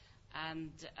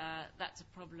 And that's a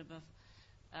problem of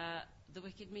the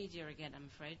wicked media again, I'm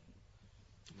afraid.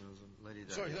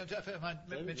 Sorry,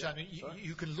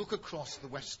 you can look across the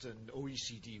Western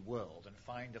OECD world and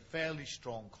find a fairly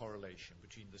strong correlation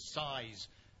between the size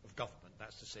of government,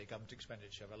 that's to say government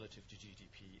expenditure relative to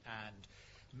GDP,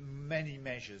 and many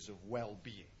measures of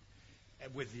well-being,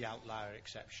 with the outlier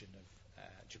exception of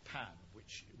Japan,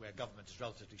 where government is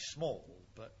relatively small,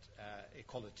 but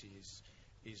equality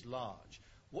is large.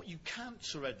 What you can't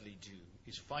so readily do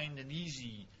is find an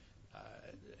easy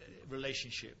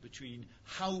relationship between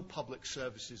how public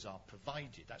services are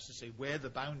provided, that's to say where the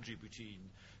boundary between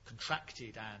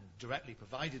contracted and directly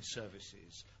provided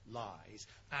services lies,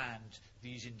 and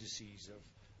these indices of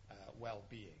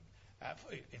well-being.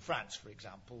 In France, for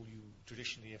example, you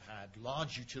traditionally have had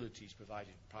large utilities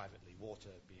provided privately, water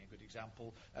being a good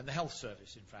example, and the health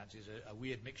service in France is a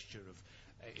weird mixture of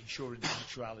insurance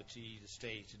mutuality, the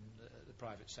state, and the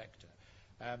private sector.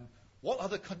 What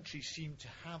other countries seem to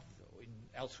have, though,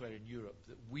 elsewhere in Europe,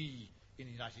 that we in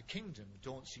the United Kingdom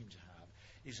don't seem to have,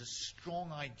 is a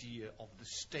strong idea of the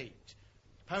state.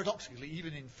 Paradoxically,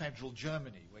 even in federal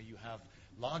Germany, where you have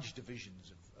large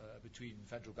divisions between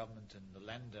federal government and the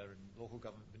lender and local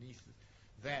government beneath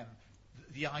them,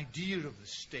 the idea of the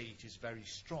state is very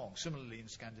strong. Similarly in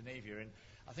Scandinavia, and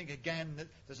I think again that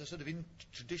there's a sort of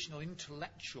traditional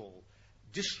intellectual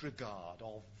disregard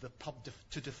of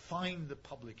to define the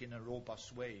public in a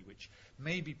robust way, which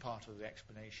may be part of the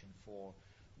explanation for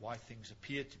why things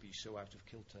appear to be so out of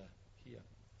kilter here.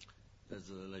 There's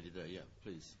a lady there, yeah,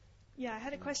 please. Yeah, I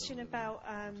had a question about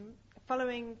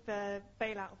following the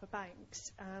bailout of the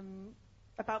banks,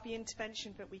 about the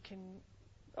intervention that we can,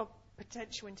 or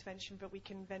potential intervention that we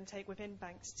can then take within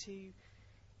banks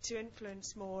to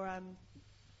influence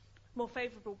more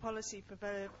favourable policy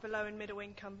for low and middle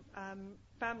income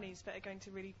families that are going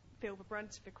to really feel the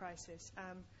brunt of the crisis.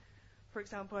 For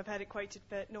example, I've heard it quoted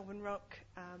that Northern Rock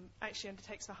actually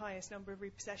undertakes the highest number of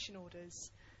repossession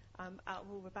orders out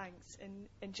of all the banks,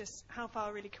 and just how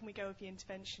far really can we go with the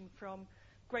intervention from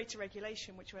greater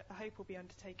regulation, which I hope will be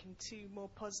undertaken, to more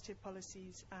positive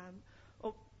policies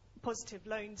or positive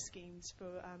loan schemes for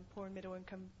poor and middle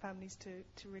income families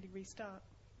to really restart?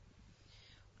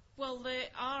 Well,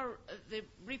 the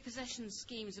repossession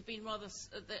schemes have been rather,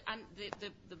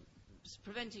 the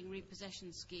preventing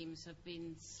repossession schemes have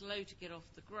been slow to get off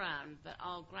the ground, but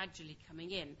are gradually coming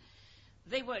in.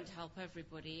 They won't help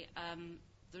everybody.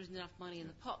 There isn't enough money in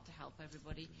the pot to help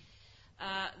everybody.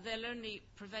 They'll only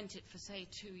prevent it for, say,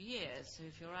 2 years. So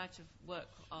if you're out of work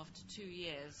after 2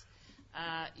 years,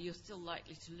 you're still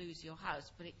likely to lose your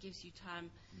house, but it gives you time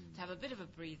to have a bit of a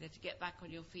breather, to get back on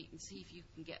your feet and see if you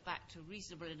can get back to a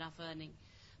reasonable enough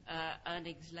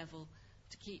earnings level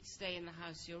to stay in the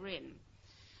house you're in.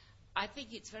 I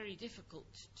think it's very difficult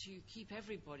to keep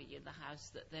everybody in the house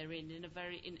that they're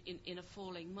in a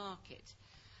falling market.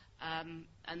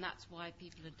 And that's why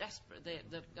people are desperate.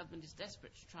 The government is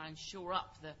desperate to try and shore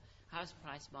up the house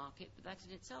price market, but that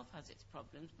in itself has its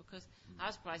problems, because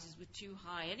house prices were too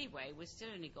high anyway. We've still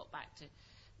only got back to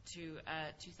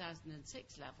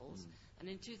 2006 levels, and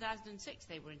in 2006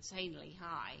 they were insanely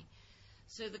high.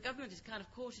 So the government is kind of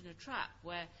caught in a trap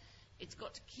where it's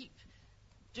got to keep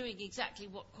doing exactly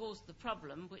what caused the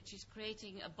problem, which is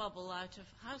creating a bubble out of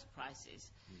house prices.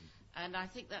 And I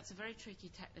think that's a very tricky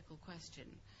technical question.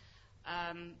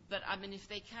 But I mean, if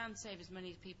they can save as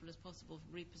many people as possible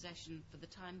from repossession for the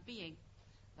time being,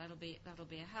 That'll be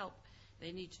a help.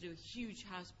 They need to do a huge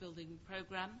house building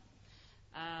programme.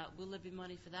 Will there be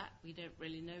money for that? We don't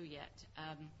really know yet.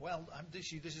 Well,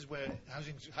 this is where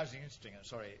housing's interesting. I'm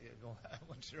sorry, I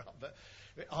want to interrupt, but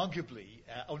arguably,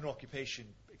 owner-occupation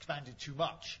expanded too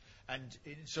much, and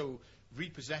so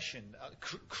repossession,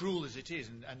 cruel as it is,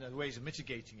 and the ways of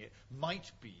mitigating it, might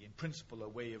be, in principle, a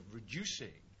way of reducing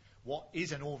what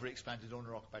is an overexpanded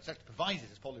owner-occupied sector,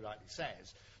 provided, as Polly rightly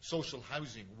says, social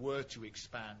housing were to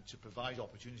expand to provide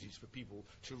opportunities for people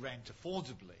to rent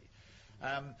affordably.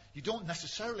 You don't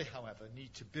necessarily, however,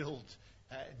 need to build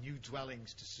new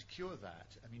dwellings to secure that.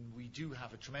 I mean, we do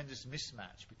have a tremendous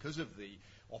mismatch because of the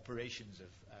operations of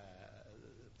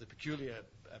the peculiar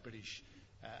British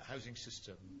housing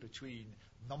system between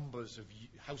numbers of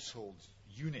household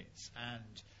units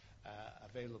and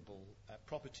available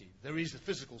property. There is the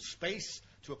physical space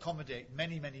to accommodate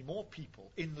many, many more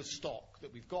people in the stock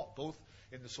that we've got, both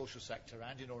in the social sector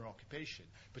and in owner occupation,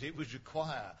 but it would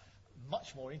require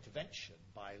much more intervention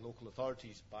by local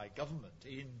authorities, by government,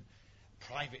 in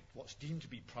private, what's deemed to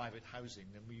be private housing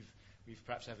than we've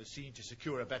perhaps ever seen to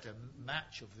secure a better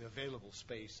match of the available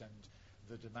space and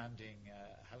the demanding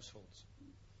households.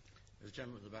 There's a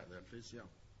gentleman at the back there, please. Yeah.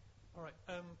 All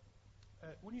right.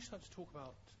 When you start to talk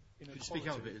about inequality, could you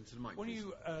speak out a bit into the mic, when please?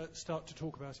 you start to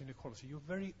talk about inequality, you're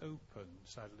very open,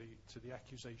 sadly, to the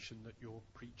accusation that you're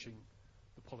preaching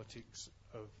the politics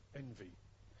of envy.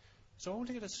 So I want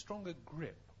to get a stronger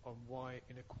grip on why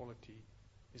inequality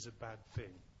is a bad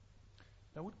thing.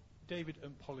 Now, would David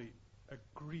and Polly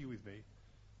agree with me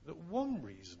that one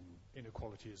reason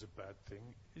inequality is a bad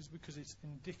thing is because it's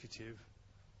indicative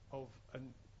of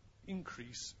an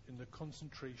increase in the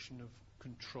concentration of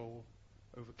control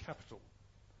over capital?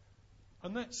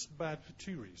 And that's bad for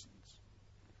two reasons.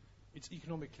 It's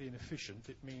economically inefficient.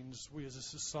 It means we as a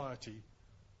society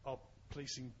are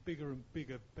placing bigger and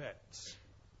bigger bets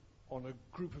on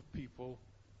a group of people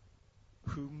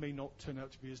who may not turn out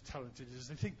to be as talented as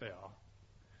they think they are.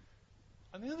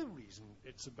 And the other reason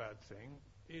it's a bad thing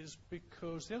is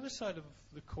because the other side of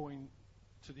the coin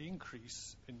to the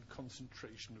increase in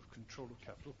concentration of control of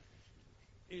capital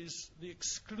is the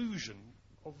exclusion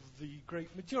of the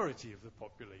great majority of the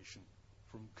population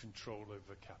from control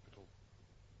over capital.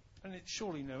 And it's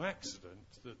surely no accident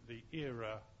that the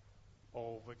era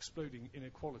of exploding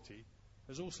inequality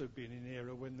has also been an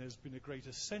era when there's been a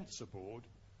greater sense aboard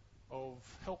of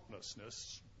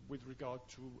helplessness with regard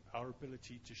to our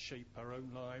ability to shape our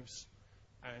own lives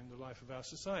and the life of our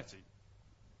society.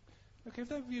 Okay, if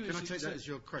that view Can I take that as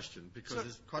your question? Because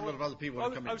there's quite a lot of other people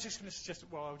coming. I was just going to suggest,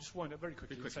 I'll just wind up very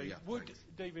quickly and say, would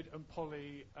David and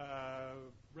Polly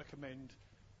recommend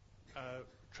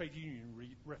trade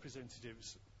union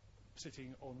representatives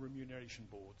sitting on remuneration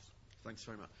boards? Thanks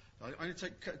very much. I'm going to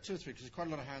take two or three, because quite a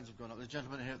lot of hands have gone up. There's a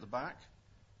gentleman here at the back.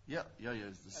 Yeah, I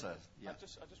just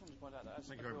wanted to point out that, as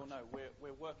we all know,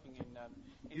 we're working in...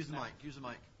 Use the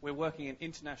mic. We're working in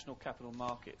international capital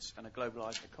markets and a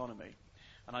globalised economy.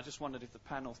 And I just wondered if the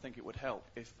panel think it would help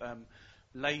if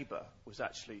Labour was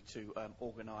actually to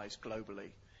organise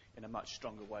globally in a much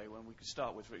stronger way, when we could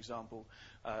start with, for example,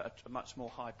 a much more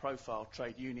high-profile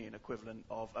trade union equivalent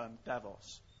of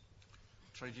Davos.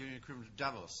 Trade union equivalent of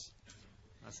Davos.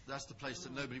 That's the place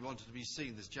that nobody wanted to be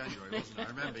seen this January, wasn't it? I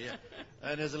remember, yeah.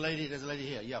 And there's a lady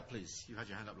here. Yeah, please. You've had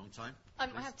your hand up a long time. I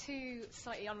have two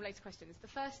slightly unrelated questions. The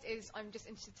first is, I'm just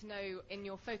interested to know, in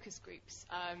your focus groups,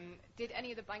 did any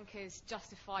of the bankers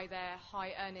justify their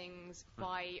high earnings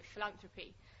by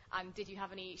philanthropy? And did you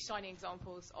have any shining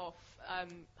examples of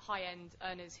high-end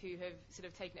earners who have sort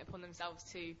of taken it upon themselves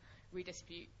to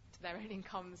redistribute their own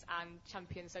incomes and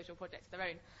champion social projects of their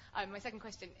own? My second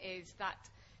question is that,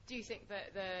 do you think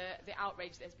that the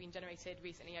outrage that has been generated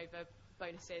recently over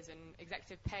bonuses and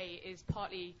executive pay is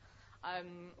partly,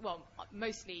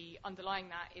 mostly underlying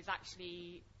that is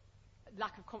actually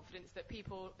lack of confidence that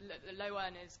people, the low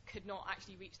earners, could not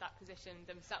actually reach that position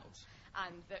themselves,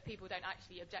 and that people don't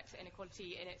actually object to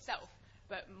inequality in itself,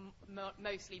 but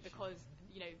mostly because,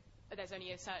 there's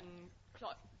only a certain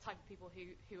type of people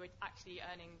who are actually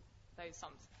earning those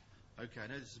sums? Okay, I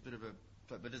know this is a bit of a...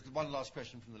 But there's one last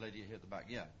question from the lady here at the back.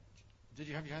 Yeah. Did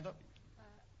you have your hand up?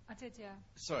 I did, yeah.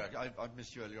 Sorry, I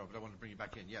missed you earlier on, but I want to bring you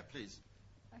back in. Yeah, please.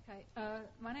 Okay.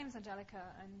 My name is Angelica,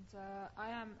 and I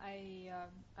am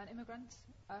an immigrant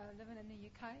living in the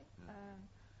UK.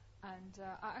 And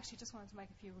I actually just wanted to make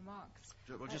a few remarks.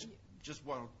 Well, just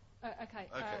one. Okay.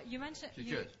 You mentioned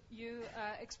you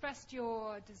expressed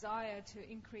your desire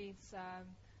to increase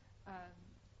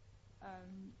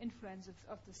influence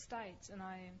of the state, and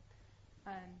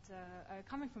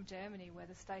coming from Germany, where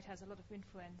the state has a lot of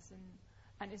influence,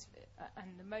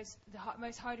 and the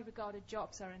most highly regarded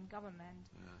jobs are in government.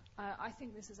 Yeah. I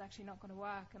think this is actually not going to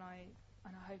work, and I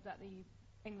hope that the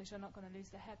English are not going to lose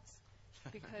their heads,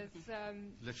 because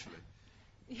literally.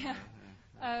 Yeah,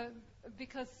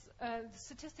 because the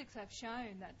statistics have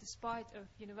shown that despite of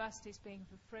universities being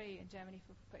for free in Germany,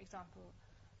 for example,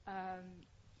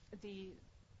 the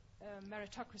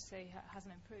meritocracy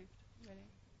hasn't improved, really.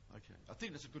 Okay, I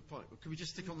think that's a good point. Can we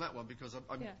just stick on that one, because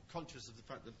I'm conscious of the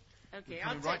fact that Okay, we're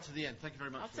coming right to the end. Thank you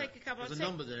very much. I'll take a couple. There's a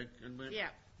number there, and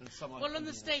some well, on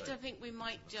the state, I think we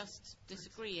might just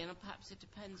disagree, and perhaps it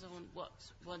depends on what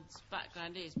one's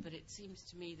background is. But it seems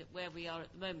to me that where we are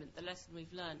at the moment, the lesson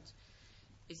we've learnt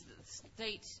is that the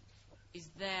state is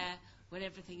there when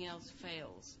everything else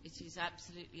fails. It is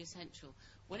absolutely essential.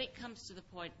 When it comes to the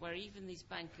point where even these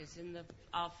bankers in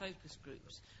our focus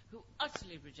groups, who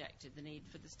utterly rejected the need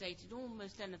for the state in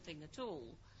almost anything at all,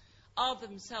 are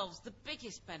themselves the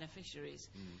biggest beneficiaries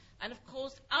and have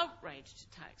caused outrage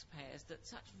to taxpayers that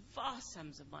such vast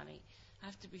sums of money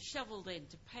have to be shoveled in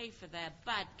to pay for their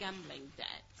bad gambling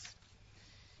debts.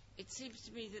 It seems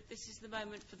to me that this is the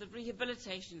moment for the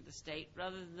rehabilitation of the state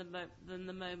rather than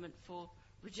the moment for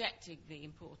rejecting the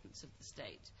importance of the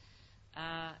state.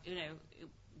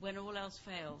 When all else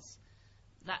fails,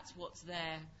 that's what's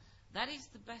there. That is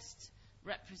the best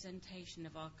representation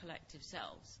of our collective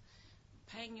selves.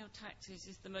 Paying your taxes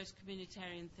is the most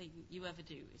communitarian thing you ever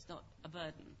do. It's not a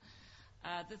burden.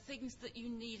 The things that you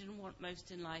need and want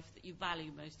most in life, that you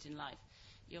value most in life,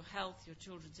 your health, your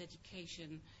children's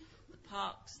education, the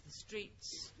parks, the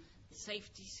streets,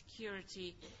 safety,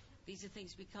 security, these are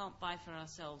things we can't buy for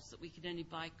ourselves, that we can only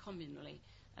buy communally,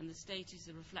 and the state is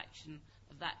a reflection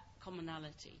of that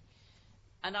commonality.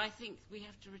 And I think we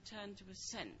have to return to a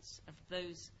sense of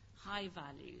those high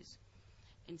values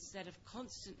instead of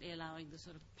constantly allowing the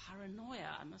sort of paranoia,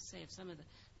 I must say, of some of the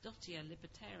dottier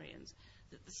libertarians,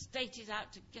 that the state is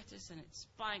out to get us and it's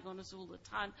spying on us all the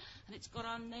time and it's got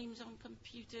our names on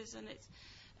computers and it's,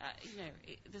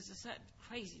 there's a certain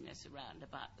craziness around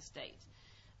about the state.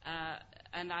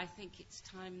 And I think it's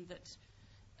time that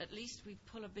at least we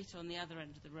pull a bit on the other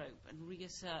end of the rope and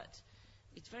reassert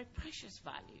its very precious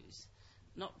values,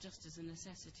 not just as a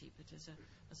necessity, but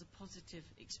as a positive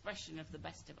expression of the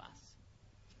best of us.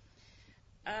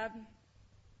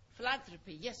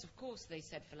 Philanthropy, yes, of course they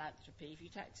said philanthropy. If you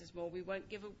tax us more, we won't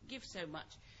give so much.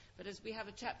 But as we have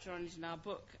a chapter on it in our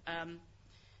book,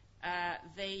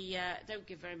 they don't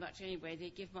give very much anyway. They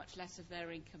give much less of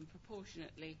their income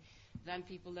proportionately than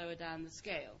people lower down the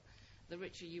scale. The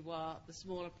richer you are, the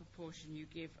smaller proportion you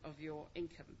give of your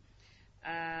income.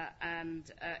 And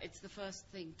it's the first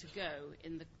thing to go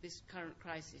in this current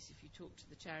crisis. If you talk to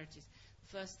the charities,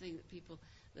 the first thing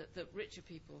that richer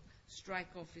people strike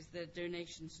off is their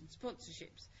donations and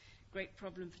sponsorships. Great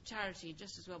problem for charity.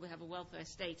 Just as well we have a welfare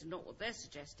state and not what they're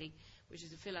suggesting, which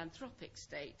is a philanthropic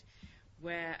state,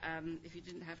 where if you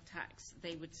didn't have tax,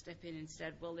 they would step in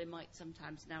instead. Well, they might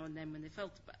sometimes now and then when they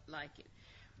felt like it,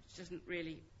 which doesn't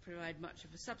really provide much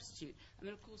of a substitute. And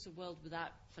then, of course, a world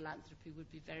without philanthropy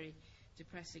would be very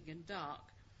depressing and dark.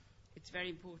 It's very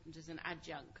important as an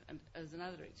adjunct and as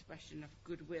another expression of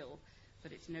goodwill,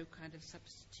 but it's no kind of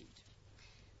substitute.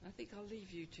 I think I'll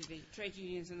leave you to the trade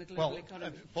unions and the global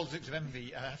economy. Politics of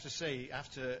envy, I have to say,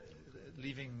 after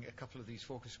leaving a couple of these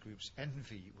focus groups,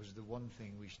 envy was the one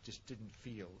thing we just didn't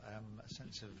feel, a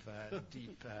sense of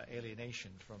deep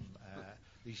alienation from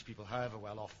these people, however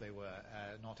well off they were,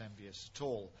 not envious at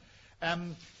all.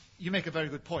 You make a very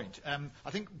good point. I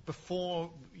think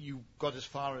before you got as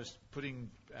far as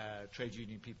putting trade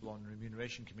union people on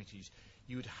remuneration committees,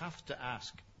 you would have to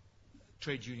ask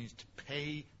trade unions to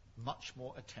pay much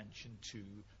more attention to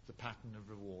the pattern of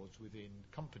rewards within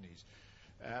companies.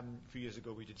 A few years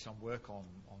ago we did some work on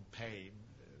pay,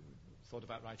 thought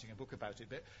about writing a book about it,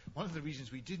 but one of the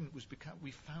reasons we didn't was because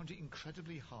we found it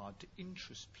incredibly hard to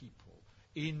interest people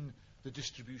in the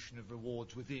distribution of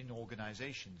rewards within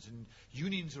organisations, and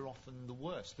unions are often the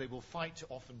worst. They will fight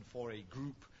often for a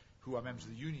group who are members of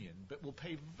the union, but will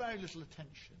pay very little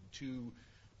attention to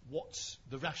what's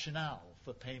the rationale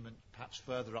for payment perhaps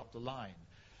further up the line.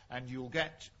 And you'll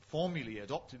get formulae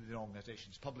adopted within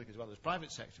organisations, public as well as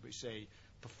private sector, which say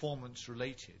performance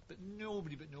related, but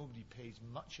nobody pays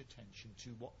much attention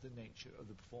to what the nature of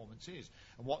the performance is.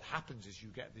 And what happens is you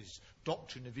get this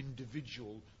doctrine of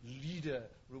individual leader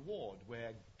reward,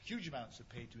 where huge amounts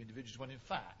are paid to individuals when in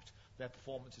fact their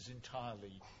performance is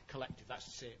entirely collective. That's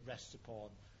to say, it rests upon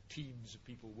teams of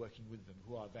people working with them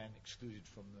who are then excluded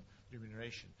from the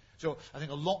remuneration. So I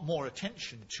think a lot more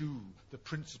attention to the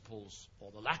principles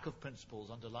or the lack of principles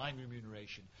underlying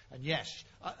remuneration. And yes,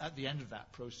 at the end of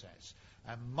that process,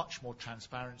 much more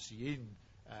transparency in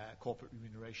corporate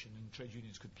remuneration, and trade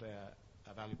unions could play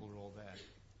a valuable role there.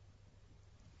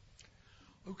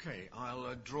 Okay,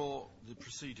 I'll draw the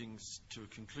proceedings to a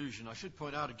conclusion. I should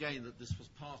point out again that this was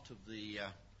part of the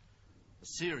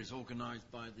series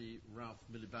organised by the Ralph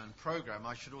Miliband programme.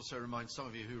 I should also remind some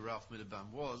of you who Ralph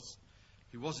Miliband was.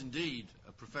 He was indeed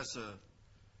a professor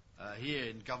here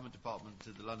in Government Department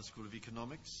at the London School of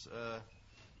Economics,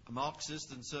 a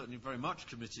Marxist and certainly very much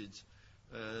committed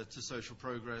to social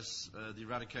progress, the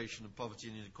eradication of poverty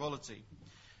and inequality.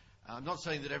 I'm not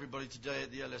saying that everybody today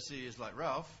at the LSE is like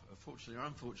Ralph. Fortunately or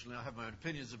unfortunately, I have my own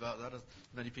opinions about that, as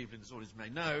many people in this audience may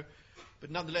know. But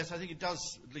nonetheless, I think it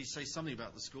does at least say something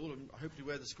about the school and hopefully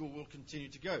where the school will continue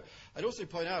to go. I'd also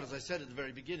point out, as I said at the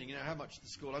very beginning, how much the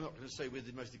school, I'm not going to say we're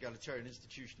the most egalitarian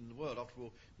institution in the world. After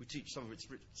all, we teach some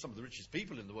of the richest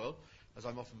people in the world, as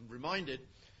I'm often reminded.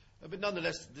 But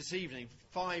nonetheless, this evening,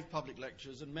 5 public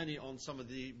lectures and many on some of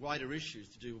the wider issues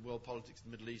to do with world politics, the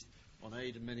Middle East, on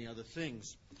aid and many other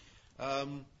things.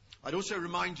 I'd also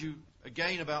remind you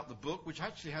again about the book, which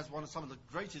actually has some of the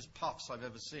greatest puffs I've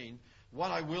ever seen.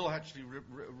 One I will actually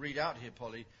read out here,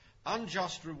 Polly.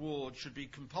 Unjust Rewards should be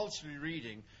compulsory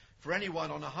reading for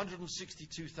anyone on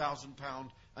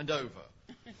 £162,000 and over.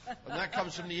 And that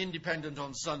comes from the Independent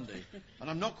on Sunday. And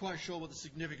I'm not quite sure what the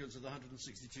significance of the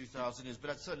 162,000 is, but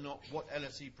that's certainly not what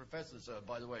LSE professors are,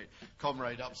 by the way,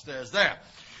 comrade upstairs there.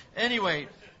 Anyway,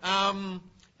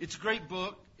 it's a great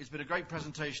book. It's been a great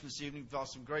presentation this evening. We've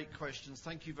asked some great questions.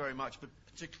 Thank you very much, but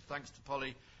particular thanks to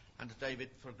Polly and to David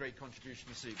for a great contribution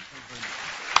this evening. Thank you very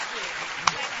much.